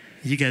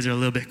 You guys are a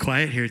little bit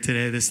quiet here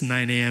today, this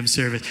 9 a.m.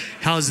 service.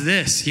 How's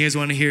this? You guys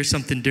want to hear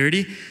something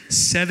dirty?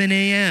 7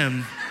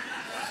 a.m.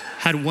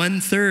 had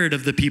 1/3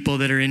 of the people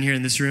that are in here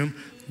in this room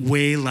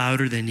way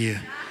louder than you.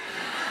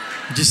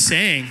 I'm just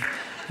saying,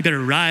 you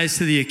better rise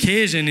to the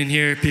occasion in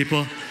here,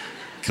 people.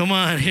 Come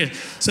on here.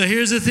 So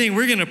here's the thing.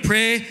 We're going to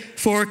pray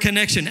for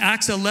connection.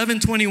 Acts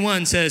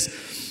 11:21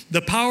 says,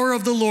 the power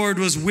of the Lord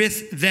was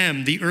with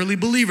them, the early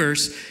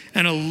believers,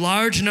 and a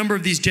large number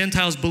of these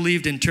Gentiles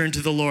believed and turned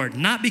to the Lord.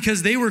 Not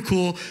because they were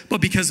cool,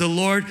 but because the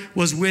Lord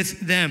was with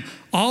them.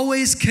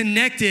 Always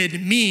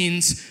connected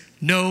means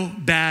no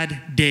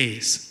bad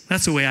days.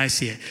 That's the way I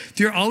see it. If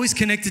you're always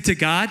connected to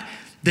God,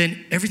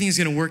 then everything is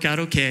going to work out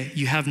okay.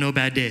 You have no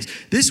bad days.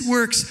 This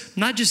works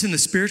not just in the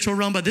spiritual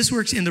realm, but this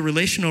works in the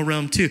relational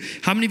realm too.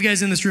 How many of you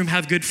guys in this room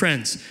have good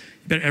friends?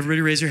 You better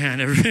everybody raise your hand.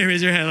 Everybody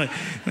raise your hand.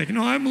 Like,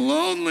 no, I'm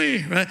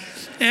lonely, right?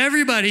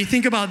 Everybody,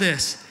 think about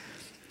this.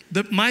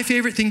 My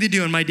favorite thing to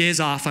do on my days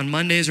off, on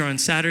Mondays or on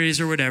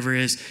Saturdays or whatever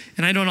is,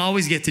 and I don't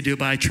always get to do it,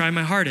 but I try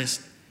my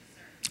hardest,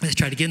 I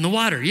try to get in the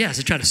water. Yes,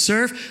 I try to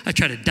surf. I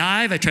try to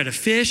dive. I try to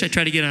fish. I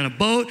try to get on a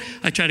boat.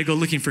 I try to go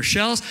looking for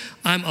shells.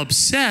 I'm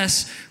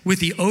obsessed with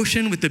the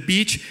ocean, with the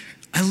beach.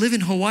 I live in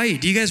Hawaii.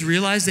 Do you guys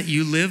realize that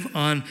you live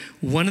on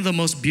one of the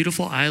most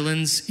beautiful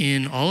islands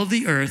in all of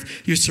the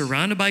earth? You're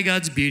surrounded by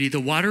God's beauty.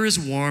 The water is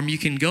warm. You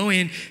can go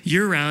in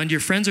year-round. Your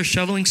friends are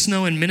shoveling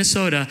snow in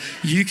Minnesota.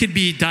 You could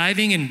be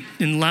diving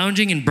and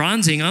lounging and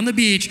bronzing on the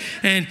beach,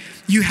 and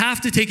you have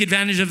to take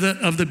advantage of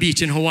the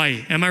beach in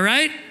Hawaii. Am I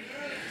right?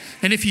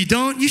 And if you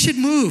don't, you should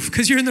move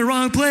because you're in the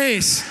wrong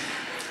place.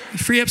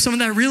 Free up some of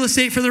that real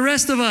estate for the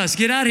rest of us.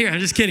 Get out of here. I'm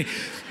just kidding.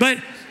 But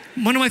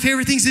one of my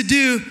favorite things to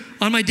do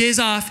on my days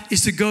off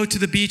is to go to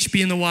the beach,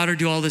 be in the water,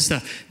 do all this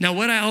stuff. Now,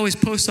 what I always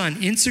post on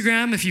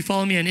Instagram, if you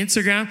follow me on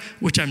Instagram,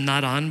 which I'm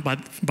not on,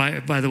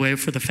 by the way,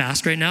 for the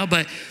fast right now,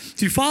 but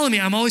if you follow me,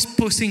 I'm always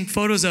posting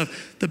photos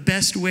of the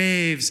best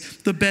waves,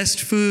 the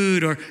best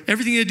food, or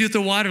everything to do with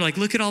the water. Like,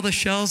 look at all the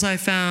shells I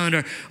found,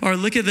 or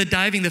look at the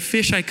diving, the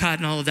fish I caught,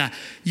 and all of that.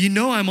 You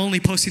know I'm only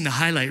posting the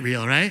highlight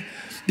reel, right?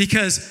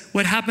 Because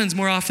what happens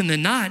more often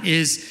than not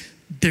is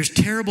there's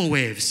terrible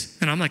waves,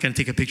 and I'm not going to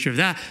take a picture of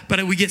that,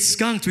 but we get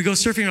skunked. We go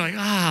surfing, we're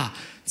like,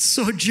 it's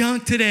so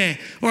junk today.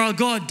 Or I'll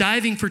go out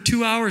diving for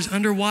 2 hours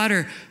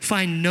underwater,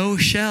 find no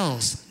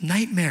shells.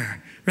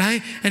 Nightmare,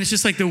 right? And it's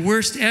just like the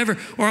worst ever.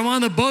 Or I'm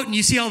on the boat and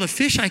you see all the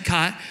fish I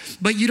caught,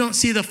 but you don't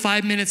see the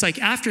 5 minutes like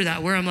after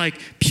that where I'm like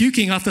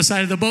puking off the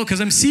side of the boat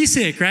because I'm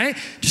seasick, right?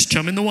 Just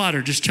chum in the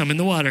water,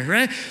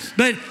 right?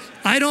 But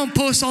I don't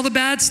post all the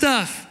bad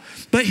stuff.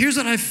 But here's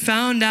what I've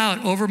found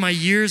out over my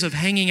years of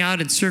hanging out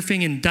and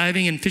surfing and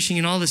diving and fishing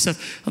and all this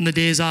stuff on the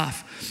days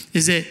off,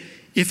 is that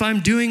if I'm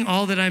doing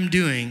all that I'm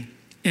doing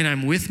and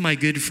I'm with my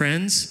good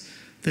friends,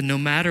 then no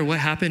matter what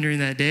happened during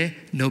that day,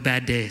 no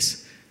bad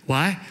days.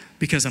 Why?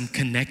 Because I'm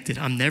connected.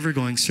 I'm never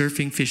going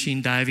surfing,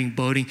 fishing, diving,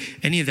 boating,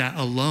 any of that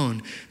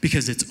alone,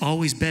 because it's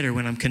always better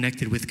when I'm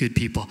connected with good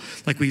people.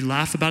 Like we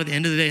laugh about at the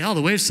end of the day, oh,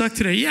 the waves sucked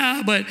today.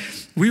 Yeah, but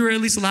we were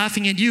at least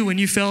laughing at you when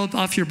you fell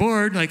off your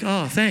board. Like,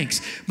 oh,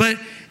 thanks. But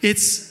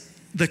it's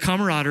the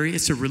camaraderie.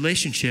 It's a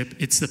relationship.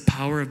 It's the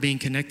power of being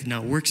connected.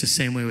 Now, it works the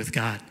same way with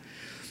God.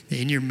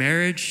 In your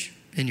marriage,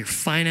 in your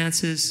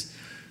finances,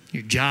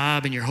 your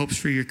job, and your hopes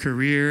for your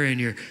career, and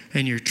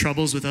your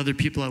troubles with other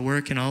people at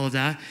work and all of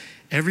that,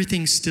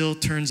 everything still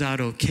turns out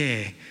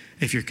okay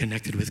if you're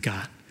connected with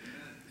God.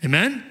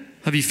 Amen?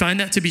 Have you found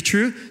that to be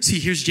true? See,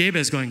 here's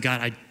Jabez going,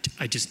 God,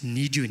 I just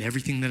need you in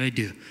everything that I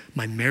do.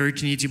 My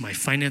marriage needs you, my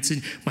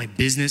finances, my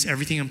business,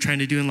 everything I'm trying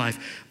to do in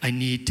life. I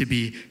need to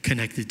be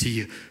connected to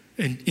you.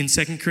 And in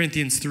 2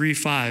 Corinthians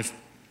 3:5,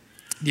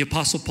 the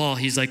Apostle Paul,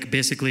 he's like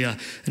basically an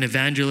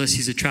evangelist.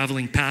 He's a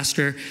traveling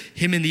pastor.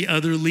 Him and the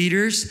other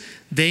leaders,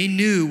 they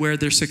knew where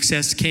their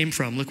success came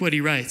from. Look what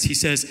he writes. He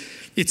says,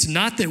 it's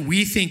not that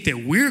we think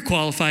that we're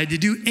qualified to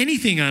do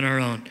anything on our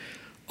own.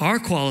 Our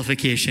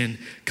qualification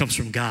comes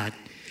from God.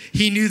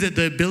 He knew that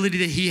the ability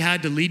that he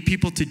had to lead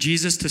people to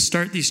Jesus, to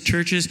start these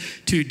churches,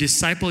 to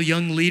disciple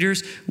young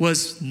leaders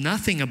was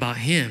nothing about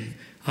him.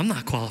 I'm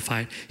not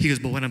qualified. He goes,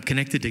 but when I'm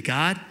connected to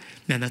God,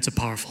 man, that's a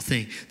powerful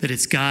thing, that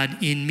it's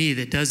God in me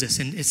that does this.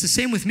 And it's the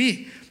same with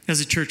me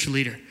as a church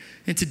leader.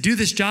 And to do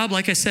this job,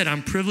 like I said,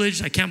 I'm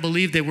privileged. I can't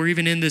believe that we're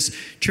even in this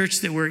church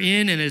that we're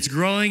in and it's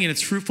growing and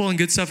it's fruitful and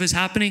good stuff is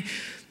happening.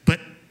 But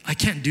I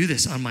can't do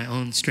this on my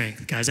own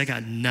strength, guys. I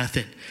got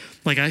nothing.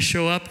 Like I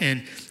show up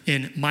and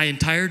my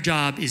entire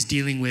job is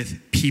dealing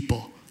with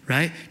people,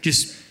 right?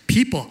 Just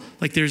people.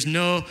 Like there's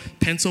no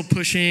pencil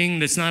pushing.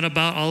 That's not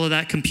about all of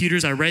that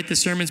computers. I write the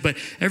sermons, but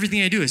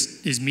everything I do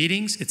is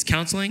meetings, it's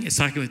counseling, it's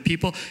talking with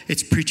people,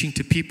 it's preaching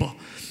to people.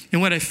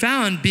 And what I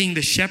found being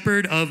the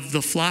shepherd of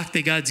the flock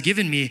that God's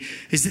given me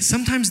is that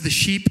sometimes the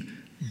sheep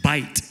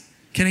bite.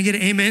 Can I get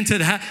an amen to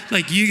that?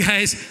 Like you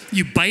guys,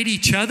 you bite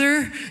each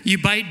other, you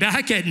bite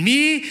back at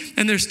me,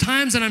 and there's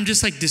times that I'm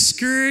just like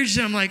discouraged,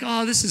 and I'm like,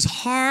 oh, this is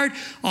hard.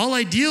 All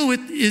I deal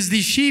with is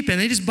these sheep, and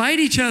they just bite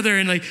each other,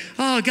 and like,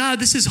 oh God,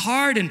 this is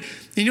hard. And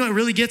you know what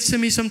really gets to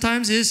me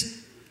sometimes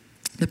is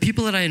the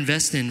people that I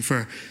invest in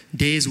for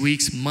days,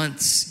 weeks,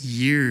 months,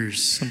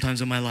 years, sometimes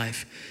of my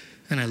life.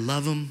 And I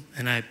love them,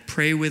 and I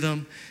pray with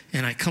them,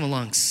 and I come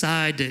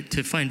alongside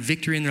to find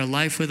victory in their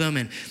life with them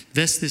and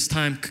invest this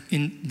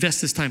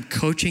time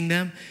coaching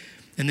them.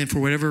 And then for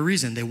whatever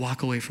reason, they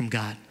walk away from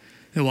God.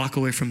 They walk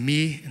away from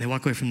me, and they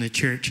walk away from the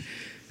church.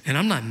 And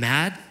I'm not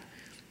mad,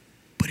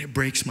 but it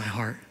breaks my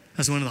heart.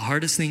 That's one of the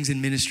hardest things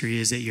in ministry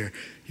is that you're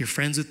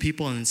friends with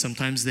people, and then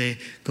sometimes they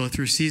go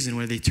through a season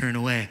where they turn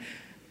away,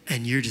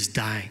 and you're just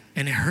dying.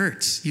 And it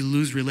hurts. You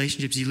lose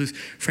relationships, you lose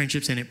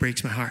friendships, and it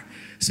breaks my heart.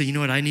 So you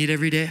know what I need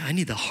every day? I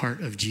need the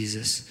heart of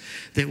Jesus.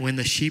 That when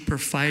the sheep are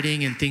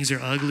fighting and things are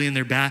ugly and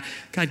they're bad,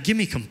 God, give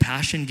me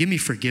compassion, give me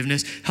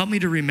forgiveness. Help me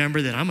to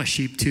remember that I'm a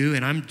sheep too,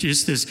 and I'm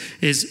just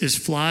as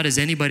flawed as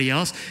anybody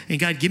else. And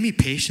God, give me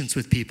patience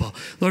with people.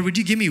 Lord, would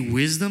you give me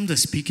wisdom to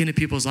speak into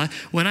people's lives?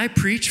 When I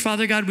preach,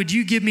 Father God, would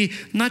you give me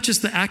not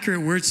just the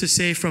accurate words to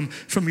say from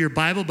your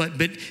Bible, but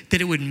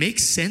that it would make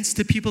sense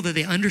to people, that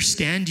they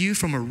understand you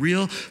from a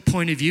real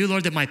point of view.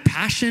 Lord, that my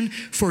passion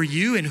for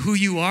you and who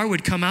you are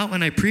would come out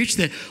when I preach,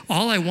 that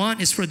all I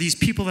want is for these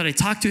people that I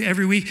talk to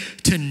every week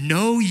to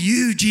know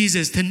you,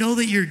 Jesus, to know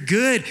that you're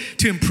good,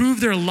 to improve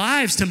their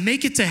lives, to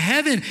make it to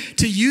heaven,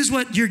 to use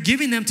what you're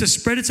giving them to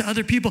spread it to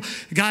other people.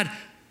 God,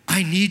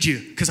 I need you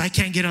because I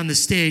can't get on the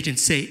stage and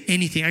say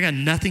anything. I got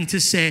nothing to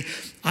say.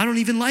 I don't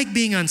even like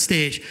being on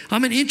stage.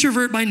 I'm an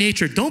introvert by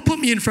nature. Don't put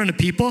me in front of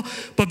people.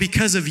 But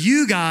because of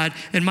you, God,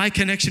 and my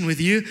connection with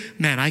you,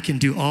 man, I can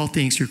do all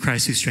things through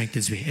Christ who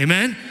strengthens me.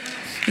 Amen?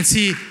 And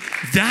see,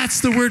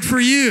 that's the word for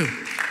you.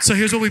 So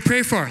here's what we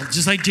pray for.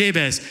 Just like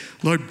Jabez,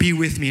 Lord, be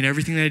with me in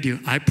everything that I do.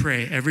 I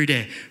pray every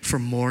day for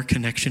more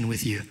connection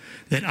with you,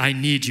 that I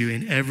need you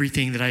in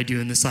everything that I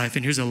do in this life.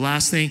 And here's the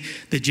last thing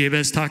that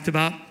Jabez talked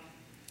about,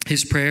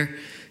 his prayer.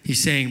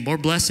 He's saying, more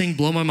blessing,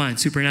 blow my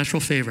mind,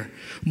 supernatural favor.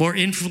 More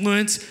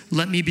influence,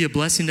 let me be a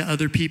blessing to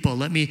other people.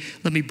 Let me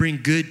bring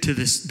good to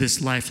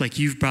this life like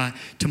you've brought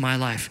to my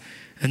life.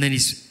 And then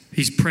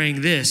he's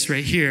praying this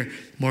right here,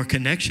 more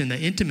connection, the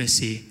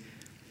intimacy.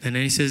 And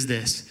then he says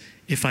this,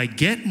 if I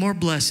get more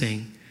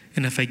blessing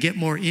and if I get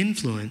more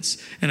influence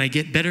and I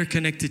get better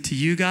connected to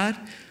you, God,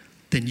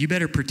 then you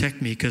better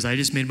protect me because I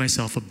just made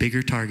myself a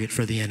bigger target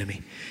for the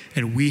enemy.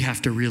 And we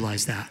have to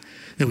realize that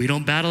we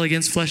don't battle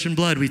against flesh and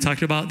blood. We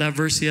talked about that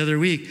verse the other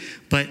week,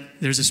 but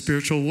there's a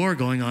spiritual war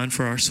going on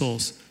for our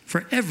souls,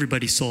 for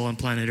everybody's soul on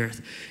planet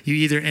Earth. You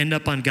either end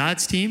up on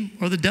God's team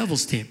or the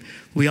devil's team.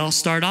 We all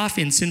start off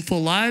in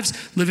sinful lives,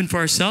 living for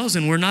ourselves,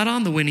 and we're not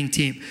on the winning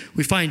team.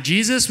 We find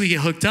Jesus, we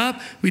get hooked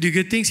up, we do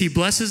good things, he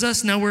blesses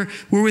us, now we're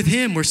with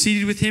him, we're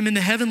seated with him in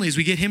the heavenlies,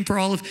 we get him for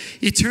all of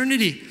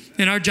eternity.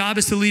 And our job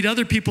is to lead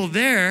other people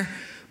there,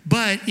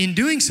 but in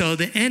doing so,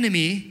 the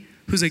enemy,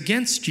 who's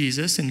against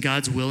Jesus and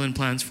God's will and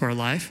plans for our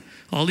life,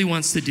 all he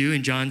wants to do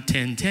in John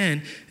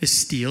 10:10 is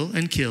steal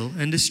and kill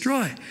and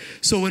destroy.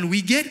 So when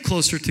we get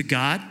closer to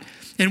God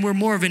and we're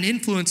more of an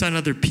influence on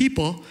other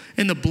people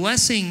and the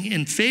blessing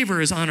and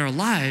favor is on our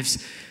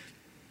lives,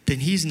 then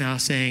he's now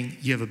saying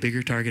you have a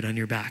bigger target on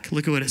your back.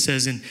 Look at what it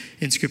says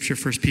in Scripture,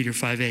 1 Peter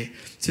 5:8. It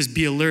says,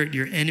 be alert,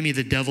 your enemy,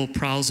 the devil,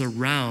 prowls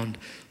around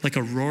like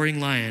a roaring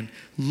lion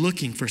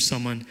looking for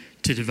someone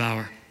to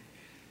devour.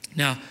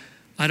 Now,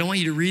 I don't want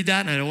you to read that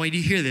and I don't want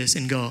you to hear this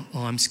and go,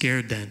 oh, I'm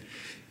scared then.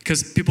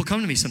 Because people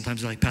come to me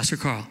sometimes, they're like, Pastor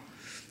Carl,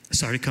 I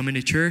started coming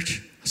to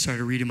church, I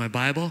started reading my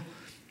Bible,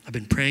 I've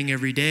been praying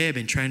every day. I've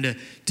been trying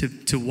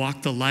to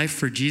walk the life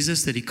for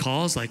Jesus that he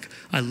calls. Like,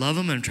 I love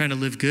him and I'm trying to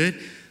live good.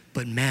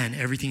 But man,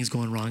 everything is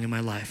going wrong in my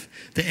life.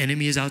 The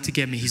enemy is out to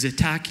get me. He's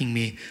attacking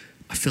me.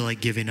 I feel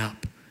like giving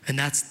up. And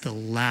that's the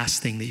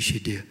last thing that you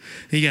should do.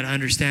 And you got to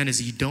understand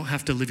is you don't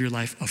have to live your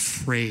life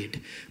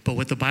afraid. But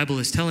what the Bible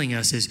is telling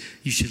us is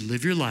you should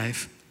live your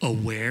life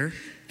aware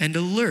and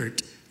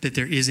alert that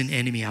there is an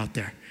enemy out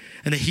there.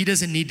 And that he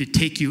doesn't need to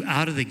take you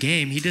out of the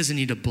game. He doesn't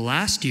need to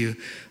blast you.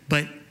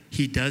 But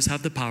he does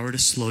have the power to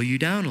slow you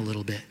down a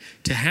little bit,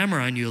 to hammer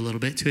on you a little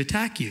bit, to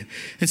attack you.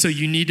 And so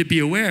you need to be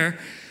aware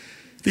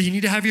that you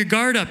need to have your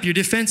guard up, your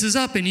defenses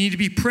up, and you need to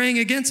be praying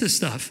against this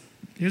stuff.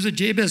 Here's what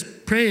Jabez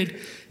prayed,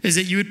 is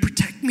that you would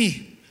protect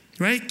me,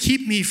 right?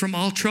 Keep me from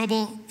all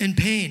trouble and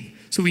pain.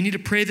 So we need to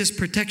pray this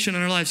protection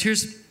on our lives.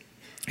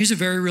 Here's a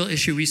very real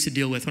issue we used to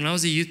deal with. When I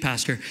was a youth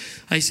pastor,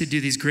 I used to do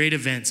these great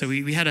events. So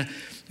we had a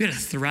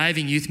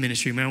thriving youth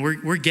ministry. Man,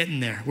 we're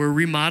getting there. We're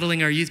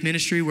remodeling our youth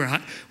ministry. We're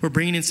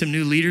bringing in some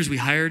new leaders. We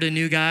hired a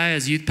new guy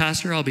as youth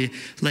pastor. I'll be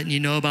letting you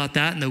know about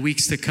that in the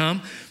weeks to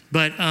come.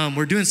 But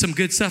we're doing some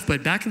good stuff.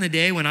 But back in the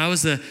day when I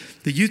was the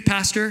youth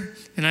pastor,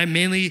 and I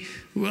mainly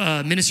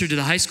ministered to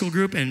the high school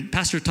group, and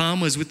Pastor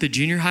Tom was with the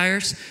junior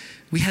hires,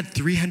 we had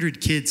 300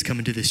 kids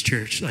coming to this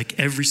church, like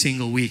every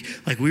single week.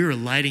 Like we were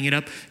lighting it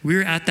up. We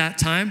were at that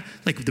time,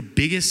 like the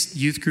biggest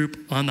youth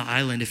group on the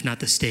island, if not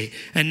the state.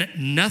 And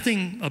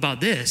nothing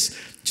about this,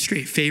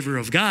 straight favor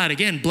of God.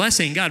 Again,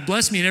 blessing. God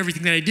bless me in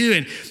everything that I do.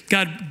 And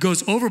God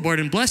goes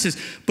overboard and blesses.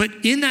 But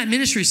in that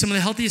ministry, some of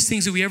the healthiest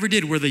things that we ever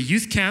did were the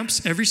youth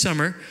camps every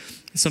summer,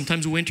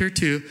 sometimes winter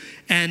too,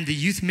 and the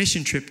youth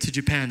mission trip to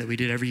Japan that we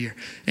did every year.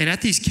 And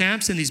at these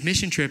camps and these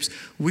mission trips,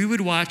 we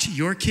would watch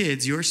your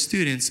kids, your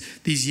students,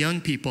 these young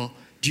people,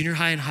 junior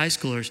high and high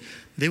schoolers,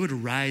 they would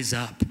rise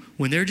up.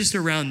 When they're just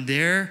around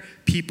their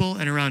people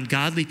and around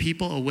godly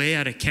people away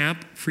at a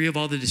camp, free of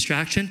all the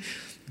distraction,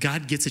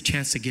 God gets a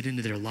chance to get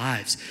into their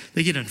lives.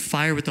 They get on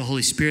fire with the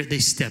Holy Spirit. They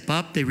step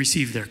up. They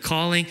receive their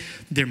calling.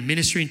 They're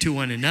ministering to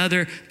one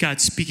another.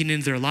 God's speaking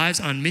into their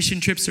lives. On mission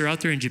trips, they're out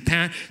there in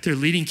Japan. They're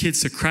leading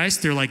kids to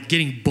Christ. They're like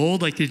getting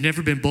bold like they've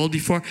never been bold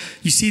before.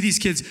 You see these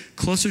kids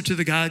closer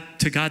to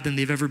God than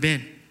they've ever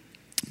been.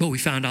 But we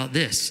found out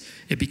this.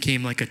 It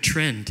became like a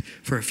trend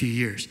for a few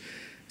years.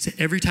 So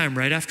every time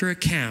right after a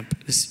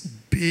camp, this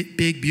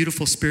big,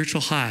 beautiful spiritual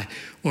high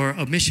or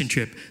a mission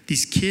trip,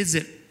 these kids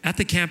that at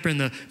the camp and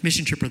the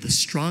mission trip are the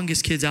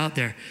strongest kids out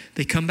there.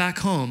 They come back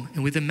home,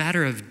 and within a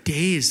matter of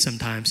days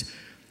sometimes,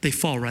 they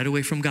fall right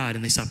away from God,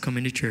 and they stop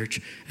coming to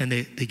church, and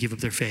they give up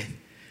their faith.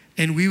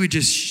 And we would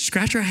just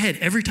scratch our head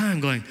every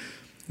time going,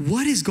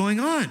 what is going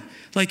on?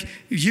 Like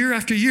year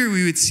after year,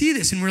 we would see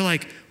this, and we're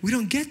like, we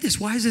don't get this.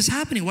 Why is this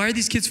happening? Why are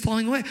these kids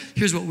falling away?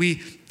 Here's what we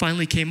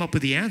finally came up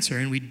with the answer,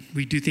 and we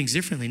do things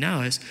differently now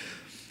is,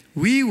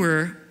 we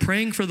were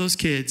praying for those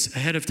kids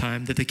ahead of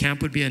time that the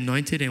camp would be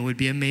anointed and would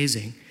be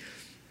amazing.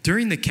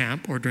 During the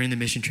camp or during the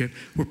mission trip,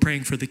 we're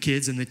praying for the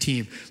kids and the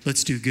team.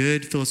 Let's do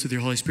good. Fill us with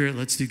your Holy Spirit.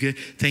 Let's do good.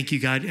 Thank you,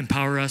 God.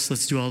 Empower us.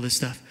 Let's do all this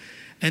stuff.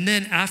 And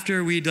then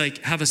after we'd like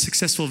have a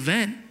successful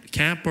event,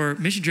 camp or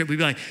mission trip, we'd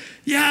be like,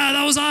 yeah,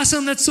 that was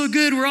awesome. That's so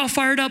good. We're all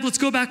fired up. Let's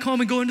go back home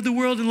and go into the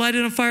world and light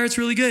it on fire. It's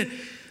really good.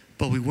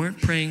 But we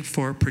weren't praying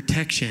for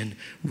protection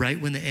right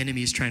when the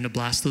enemy is trying to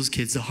blast those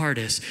kids the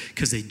hardest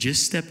because they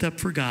just stepped up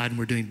for God and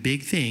were doing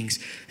big things.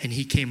 And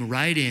he came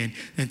right in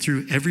and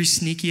threw every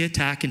sneaky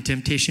attack and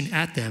temptation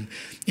at them.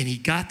 And he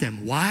got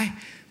them. Why?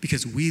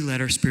 Because we let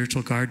our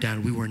spiritual guard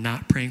down. We were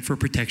not praying for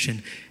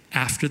protection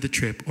after the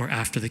trip or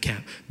after the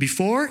camp.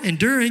 Before and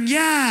during,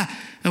 yeah.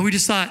 And we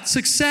just thought,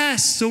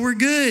 success, so we're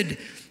good. And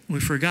we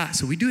forgot.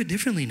 So we do it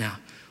differently now.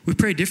 We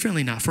pray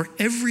differently now for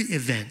every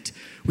event.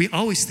 We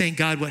always thank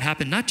God what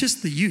happened, not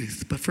just the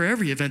youth, but for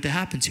every event that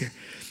happens here.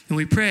 And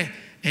we pray,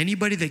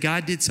 anybody that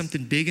God did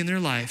something big in their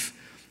life,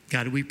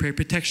 God, we pray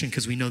protection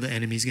because we know the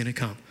enemy's going to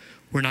come.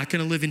 We're not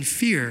going to live in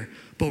fear,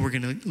 but we're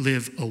going to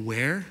live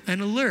aware and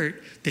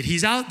alert that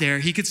he's out there.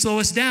 He could slow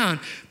us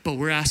down, but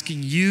we're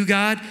asking you,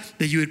 God,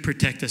 that you would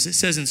protect us. It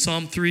says in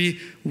Psalm 3,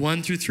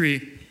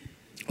 1-3,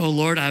 oh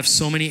Lord, I have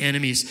so many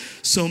enemies.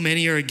 So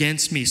many are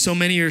against me. So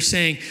many are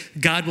saying,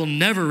 God will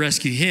never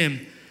rescue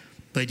him.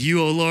 But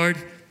you, oh Lord,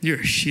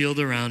 you're a shield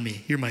around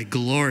me. You're my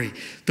glory,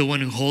 the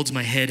one who holds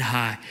my head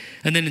high.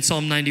 And then in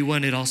Psalm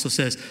 91, it also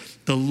says,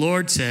 the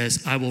Lord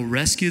says, I will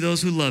rescue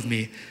those who love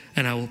me,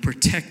 and I will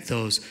protect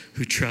those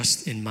who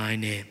trust in my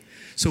name.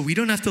 So we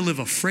don't have to live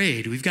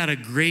afraid. We've got a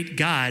great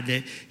God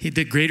that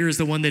the greater is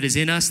the one that is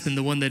in us than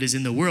the one that is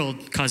in the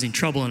world, causing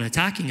trouble and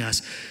attacking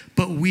us.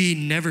 But we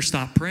never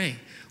stop praying.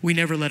 We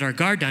never let our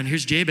guard down.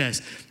 Here's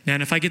Jabez.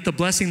 Man, if I get the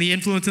blessing, the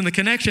influence, and the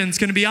connection, it's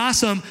going to be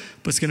awesome,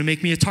 but it's going to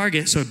make me a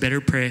target, so I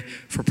better pray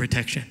for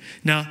protection.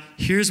 Now,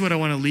 here's what I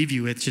want to leave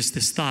you with, just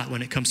this thought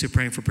when it comes to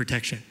praying for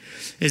protection,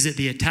 is that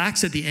the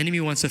attacks that the enemy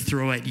wants to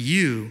throw at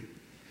you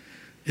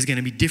is going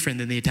to be different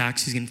than the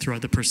attacks he's going to throw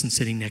at the person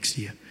sitting next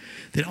to you.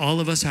 that all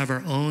of us have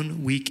our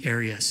own weak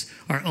areas,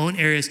 our own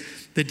areas.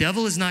 The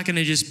devil is not going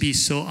to just be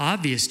so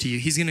obvious to you.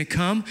 He's going to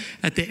come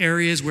at the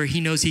areas where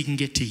he knows he can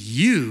get to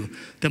you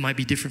that might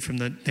be different from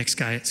the next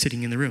guy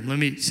sitting in the room. Let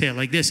me say it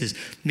like this, is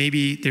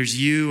maybe there's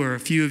you or a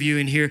few of you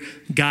in here,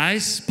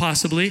 guys,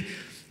 possibly,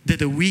 that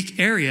the weak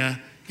area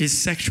is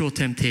sexual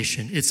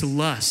temptation. It's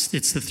lust.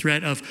 It's the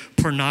threat of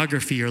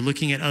pornography or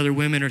looking at other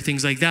women or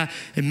things like that.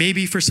 And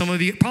maybe for some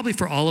of you, probably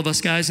for all of us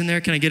guys in there,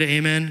 can I get an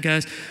amen,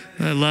 guys?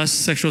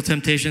 Lust, sexual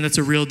temptation, that's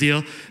a real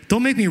deal.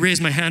 Don't make me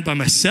raise my hand by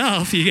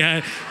myself, you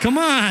guys. Come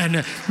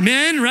on,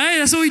 men, right?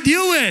 That's what we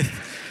deal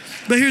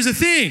with. But here's the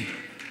thing.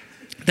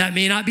 That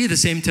may not be the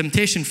same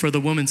temptation for the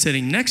woman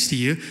sitting next to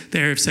you, the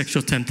area of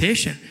sexual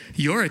temptation.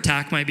 Your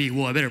attack might be,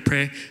 well, I better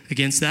pray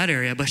against that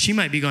area. But she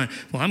might be going,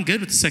 well, I'm good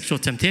with the sexual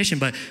temptation,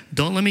 but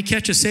don't let me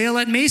catch a sale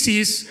at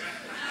Macy's,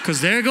 because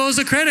there goes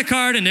the credit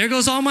card and there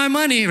goes all my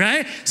money,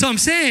 right? So I'm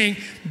saying,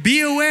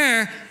 be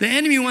aware, the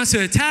enemy wants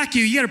to attack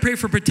you. You got to pray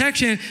for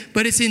protection,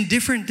 but it's in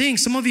different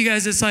things. Some of you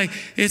guys, it's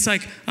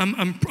like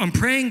I'm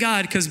praying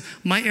God, because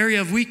my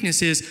area of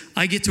weakness is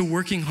I get to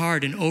working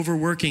hard and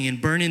overworking and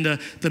burning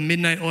the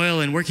midnight oil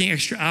and working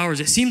extra hours.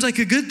 It seems like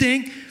a good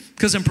thing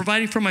because I'm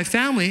providing for my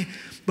family.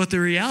 But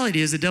the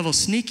reality is the devil's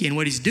sneaky, and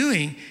what he's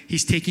doing,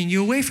 he's taking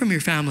you away from your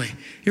family.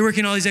 You're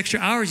working all these extra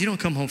hours. You don't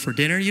come home for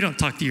dinner. You don't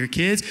talk to your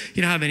kids.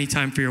 You don't have any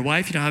time for your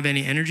wife. You don't have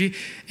any energy.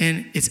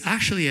 And it's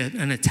actually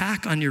an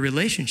attack on your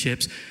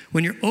relationships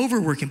when you're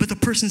overworking. But the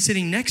person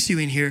sitting next to you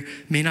in here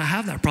may not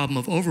have that problem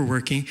of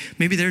overworking.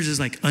 Maybe theirs is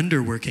like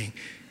underworking.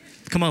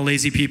 Come on,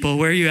 lazy people.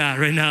 Where are you at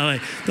right now?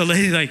 Like the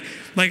lady, like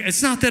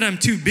it's not that I'm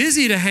too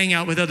busy to hang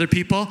out with other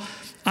people.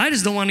 I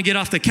just don't want to get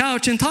off the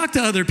couch and talk to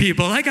other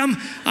people. Like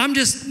I'm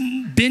just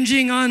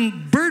binging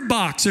on Bird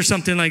Box or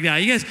something like that.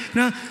 You guys,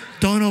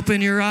 don't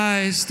open your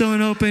eyes.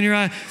 Don't open your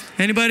eyes.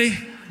 Anybody?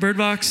 Bird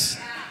Box?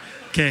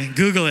 Okay,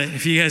 Google it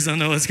if you guys don't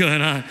know what's going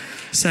on.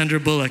 Sandra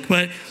Bullock.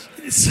 But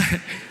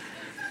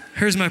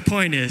here's my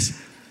point is,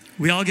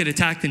 we all get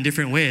attacked in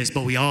different ways,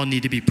 but we all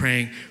need to be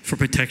praying for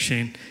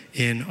protection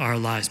in our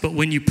lives. But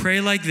when you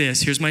pray like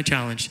this, here's my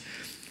challenge.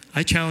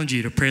 I challenge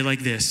you to pray like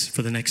this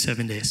for the next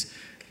 7 days.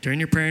 During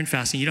your prayer and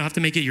fasting, you don't have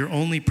to make it your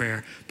only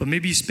prayer, but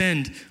maybe you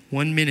spend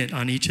 1 minute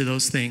on each of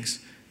those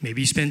things.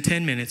 Maybe you spend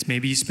 10 minutes.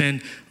 Maybe you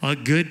spend a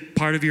good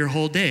part of your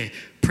whole day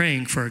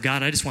praying for,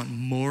 God, I just want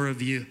more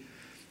of you.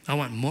 I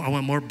want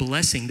more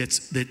blessing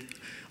that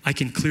I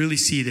can clearly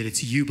see that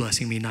it's you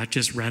blessing me, not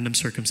just random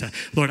circumstance.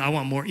 Lord, I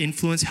want more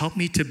influence. Help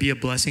me to be a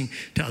blessing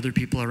to other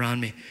people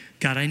around me.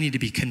 God, I need to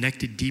be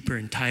connected deeper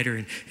and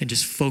tighter and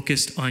just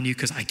focused on you,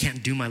 because I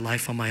can't do my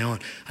life on my own.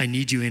 I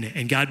need you in it.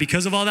 And God,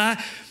 because of all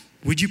that,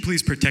 would you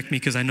please protect me,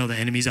 because I know the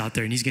enemy's out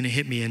there and he's going to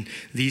hit me in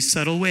these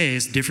subtle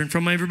ways, different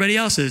from everybody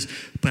else's,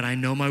 but I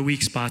know my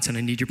weak spots and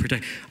I need your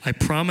protection. I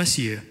promise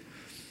you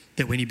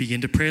that when you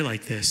begin to pray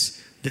like this,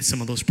 that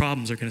some of those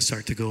problems are going to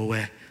start to go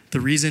away.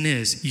 The reason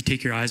is you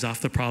take your eyes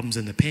off the problems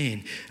and the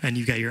pain, and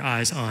you got your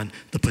eyes on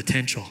the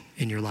potential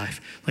in your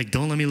life. Like,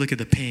 don't let me look at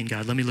the pain,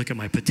 God. Let me look at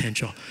my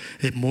potential,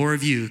 that more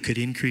of you could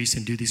increase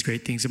and do these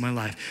great things in my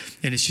life.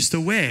 And it's just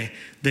a way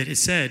that it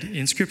said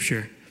in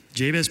Scripture,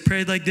 Jabez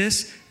prayed like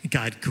this,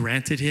 God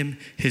granted him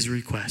his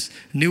request.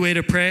 New way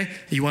to pray.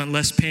 You want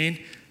less pain?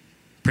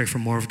 Pray for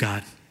more of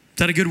God. Is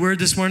that a good word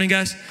this morning,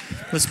 guys?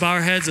 Let's bow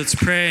our heads. Let's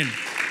pray, and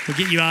we'll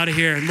get you out of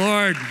here.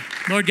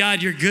 Lord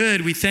God, you're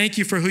good. We thank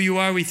you for who you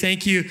are. We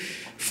thank you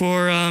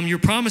for your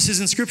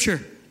promises in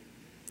Scripture.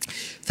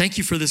 Thank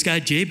you for this guy,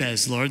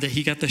 Jabez, Lord, that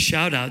he got the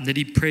shout out and that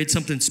he prayed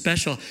something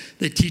special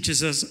that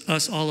teaches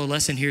us all a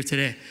lesson here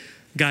today.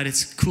 God,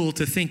 it's cool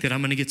to think that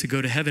I'm going to get to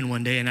go to heaven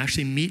one day and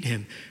actually meet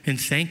him and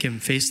thank him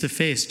face to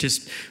face.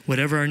 Just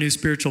whatever our new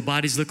spiritual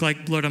bodies look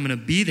like, Lord, I'm going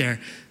to be there.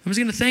 I'm just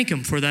going to thank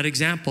him for that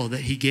example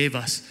that he gave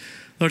us.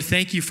 Lord,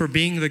 thank you for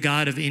being the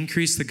God of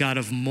increase, the God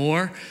of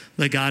more,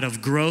 the God of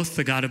growth,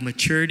 the God of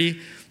maturity,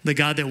 the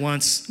God that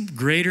wants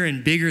greater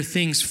and bigger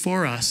things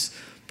for us,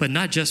 but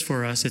not just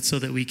for us. It's so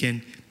that we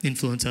can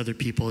influence other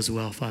people as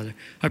well, Father.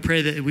 I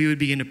pray that we would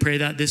begin to pray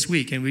that this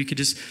week, and we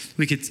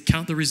could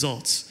count the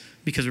results,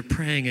 because we're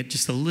praying it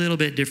just a little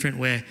bit different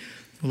way.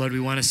 Lord, we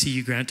want to see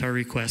you grant our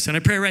requests. And I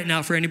pray right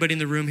now for anybody in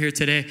the room here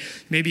today.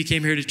 Maybe you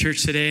came here to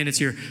church today and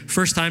it's your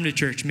first time to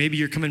church. Maybe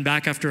you're coming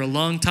back after a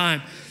long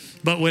time.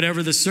 But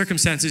whatever the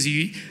circumstances,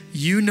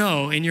 you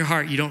know in your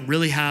heart you don't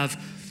really have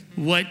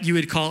what you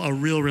would call a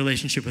real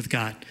relationship with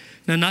God.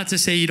 Now, not to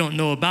say you don't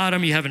know about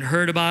him, you haven't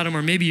heard about him,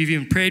 or maybe you've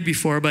even prayed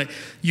before, but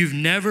you've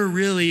never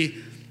really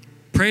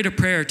prayed a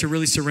prayer to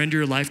really surrender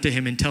your life to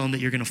him and tell him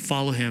that you're going to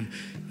follow him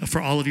for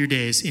all of your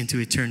days into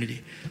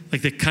eternity.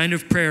 Like the kind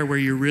of prayer where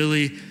you're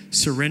really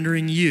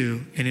surrendering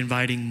you and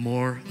inviting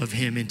more of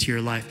him into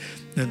your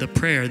life. And the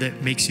prayer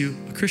that makes you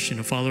a Christian,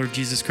 a follower of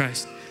Jesus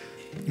Christ.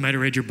 You might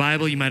have read your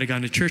Bible, you might have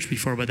gone to church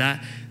before, but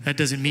that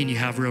doesn't mean you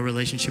have a real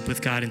relationship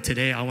with God. And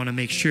today I want to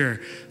make sure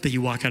that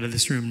you walk out of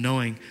this room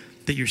knowing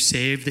that you're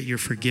saved, that you're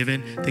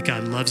forgiven, that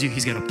God loves you.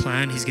 He's got a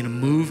plan. He's going to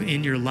move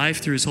in your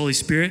life through his Holy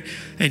Spirit,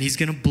 and he's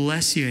going to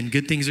bless you, and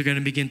good things are going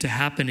to begin to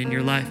happen in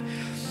your life.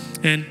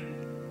 And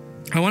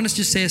I want to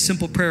just say a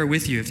simple prayer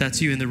with you if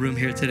that's you in the room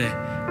here today.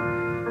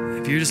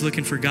 If you're just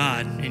looking for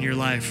God in your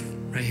life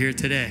right here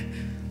today,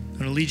 I'm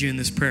going to lead you in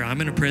this prayer. I'm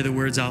going to pray the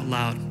words out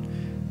loud.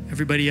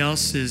 Everybody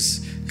else has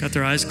got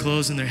their eyes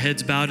closed and their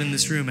heads bowed in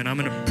this room, and I'm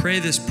going to pray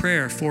this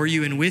prayer for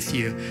you and with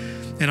you.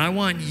 And I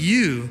want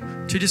you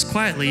to just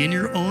quietly in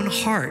your own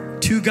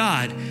heart to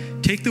God,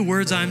 take the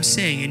words I'm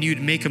saying and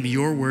you'd make them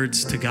your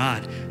words to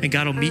God. And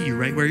God will meet you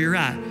right where you're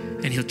at,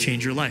 and he'll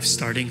change your life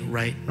starting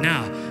right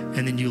now.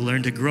 And then you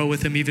learn to grow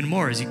with him even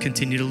more as you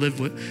continue to live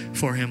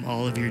for him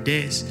all of your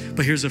days.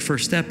 But here's the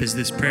first step, is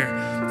this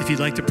prayer. If you'd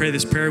like to pray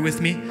this prayer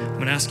with me, I'm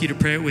going to ask you to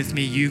pray it with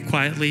me, you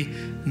quietly,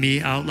 me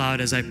out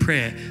loud as I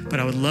pray it. But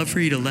I would love for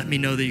you to let me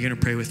know that you're going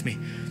to pray with me.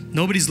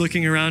 Nobody's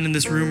looking around in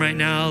this room right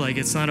now, like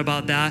it's not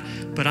about that.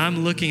 But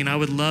I'm looking, and I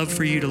would love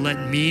for you to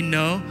let me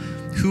know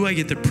who I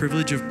get the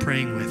privilege of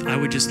praying with. I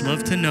would just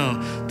love to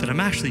know that I'm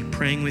actually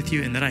praying with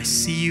you and that I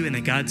see you and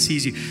that God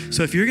sees you.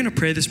 So if you're going to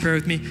pray this prayer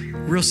with me,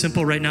 real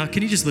simple right now,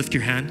 can you just lift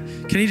your hand?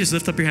 Can you just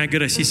lift up your hand?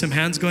 Good. I see some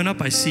hands going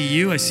up. I see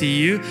you. I see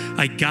you.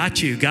 I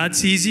got you. God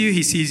sees you.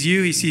 He sees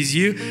you. He sees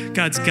you.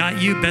 God's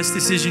got you. Best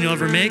decision you'll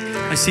ever make.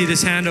 I see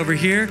this hand over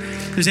here.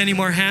 If there's any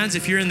more hands,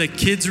 if you're in the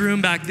kids'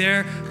 room back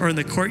there or in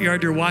the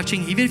courtyard you're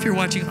watching, even if you're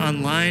watching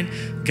online,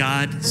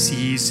 God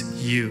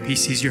sees you. He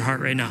sees your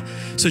heart right now.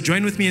 So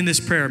join with me in this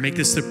prayer. Make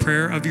this the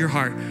prayer of your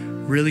heart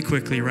really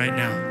quickly right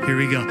now. Here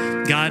we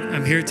go. God,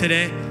 I'm here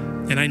today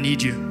and I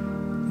need you.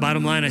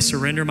 Bottom line, I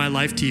surrender my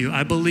life to you.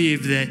 I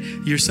believe that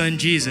your son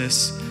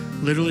Jesus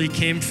literally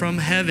came from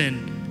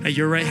heaven at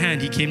your right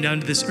hand. He came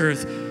down to this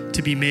earth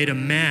to be made a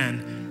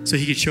man so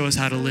he could show us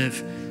how to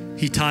live.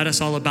 He taught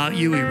us all about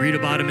you. We read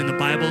about him in the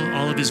Bible,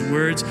 all of his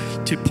words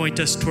to point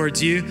us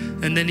towards you.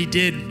 And then he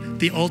did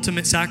the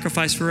ultimate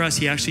sacrifice for us.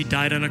 He actually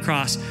died on a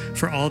cross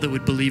for all that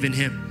would believe in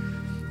him.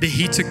 That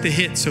he took the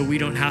hit so we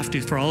don't have to.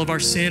 For all of our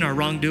sin, our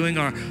wrongdoing,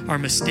 our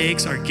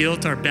mistakes, our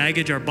guilt, our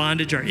baggage, our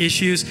bondage, our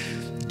issues,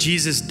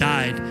 Jesus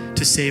died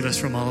to save us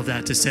from all of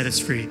that, to set us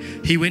free.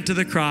 He went to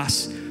the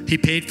cross. He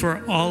paid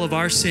for all of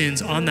our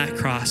sins on that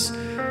cross.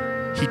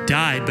 He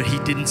died, but he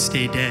didn't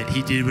stay dead.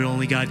 He did what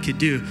only God could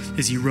do,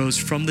 as he rose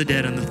from the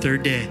dead on the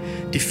third day,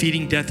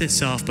 defeating death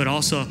itself, but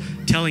also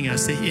telling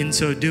us that in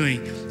so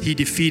doing, he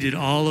defeated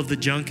all of the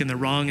junk and the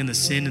wrong and the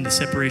sin and the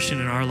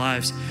separation in our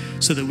lives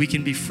so that we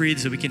can be freed,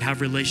 so we can have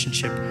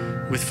relationship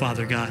with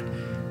Father God.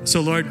 So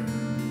Lord,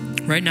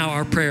 right now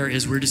our prayer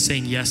is we're just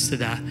saying yes to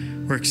that.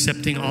 We're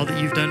accepting all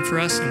that you've done for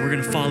us, and we're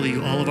going to follow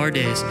you all of our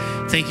days.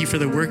 Thank you for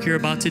the work you're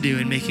about to do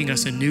in making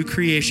us a new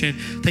creation.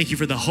 Thank you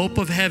for the hope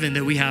of heaven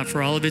that we have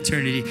for all of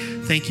eternity.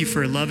 Thank you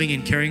for loving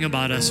and caring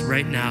about us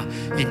right now.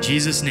 In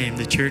Jesus' name,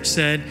 the church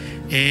said,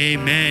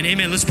 amen.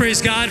 Amen. Let's praise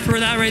God for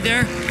that right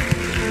there.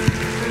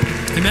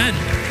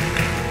 Amen.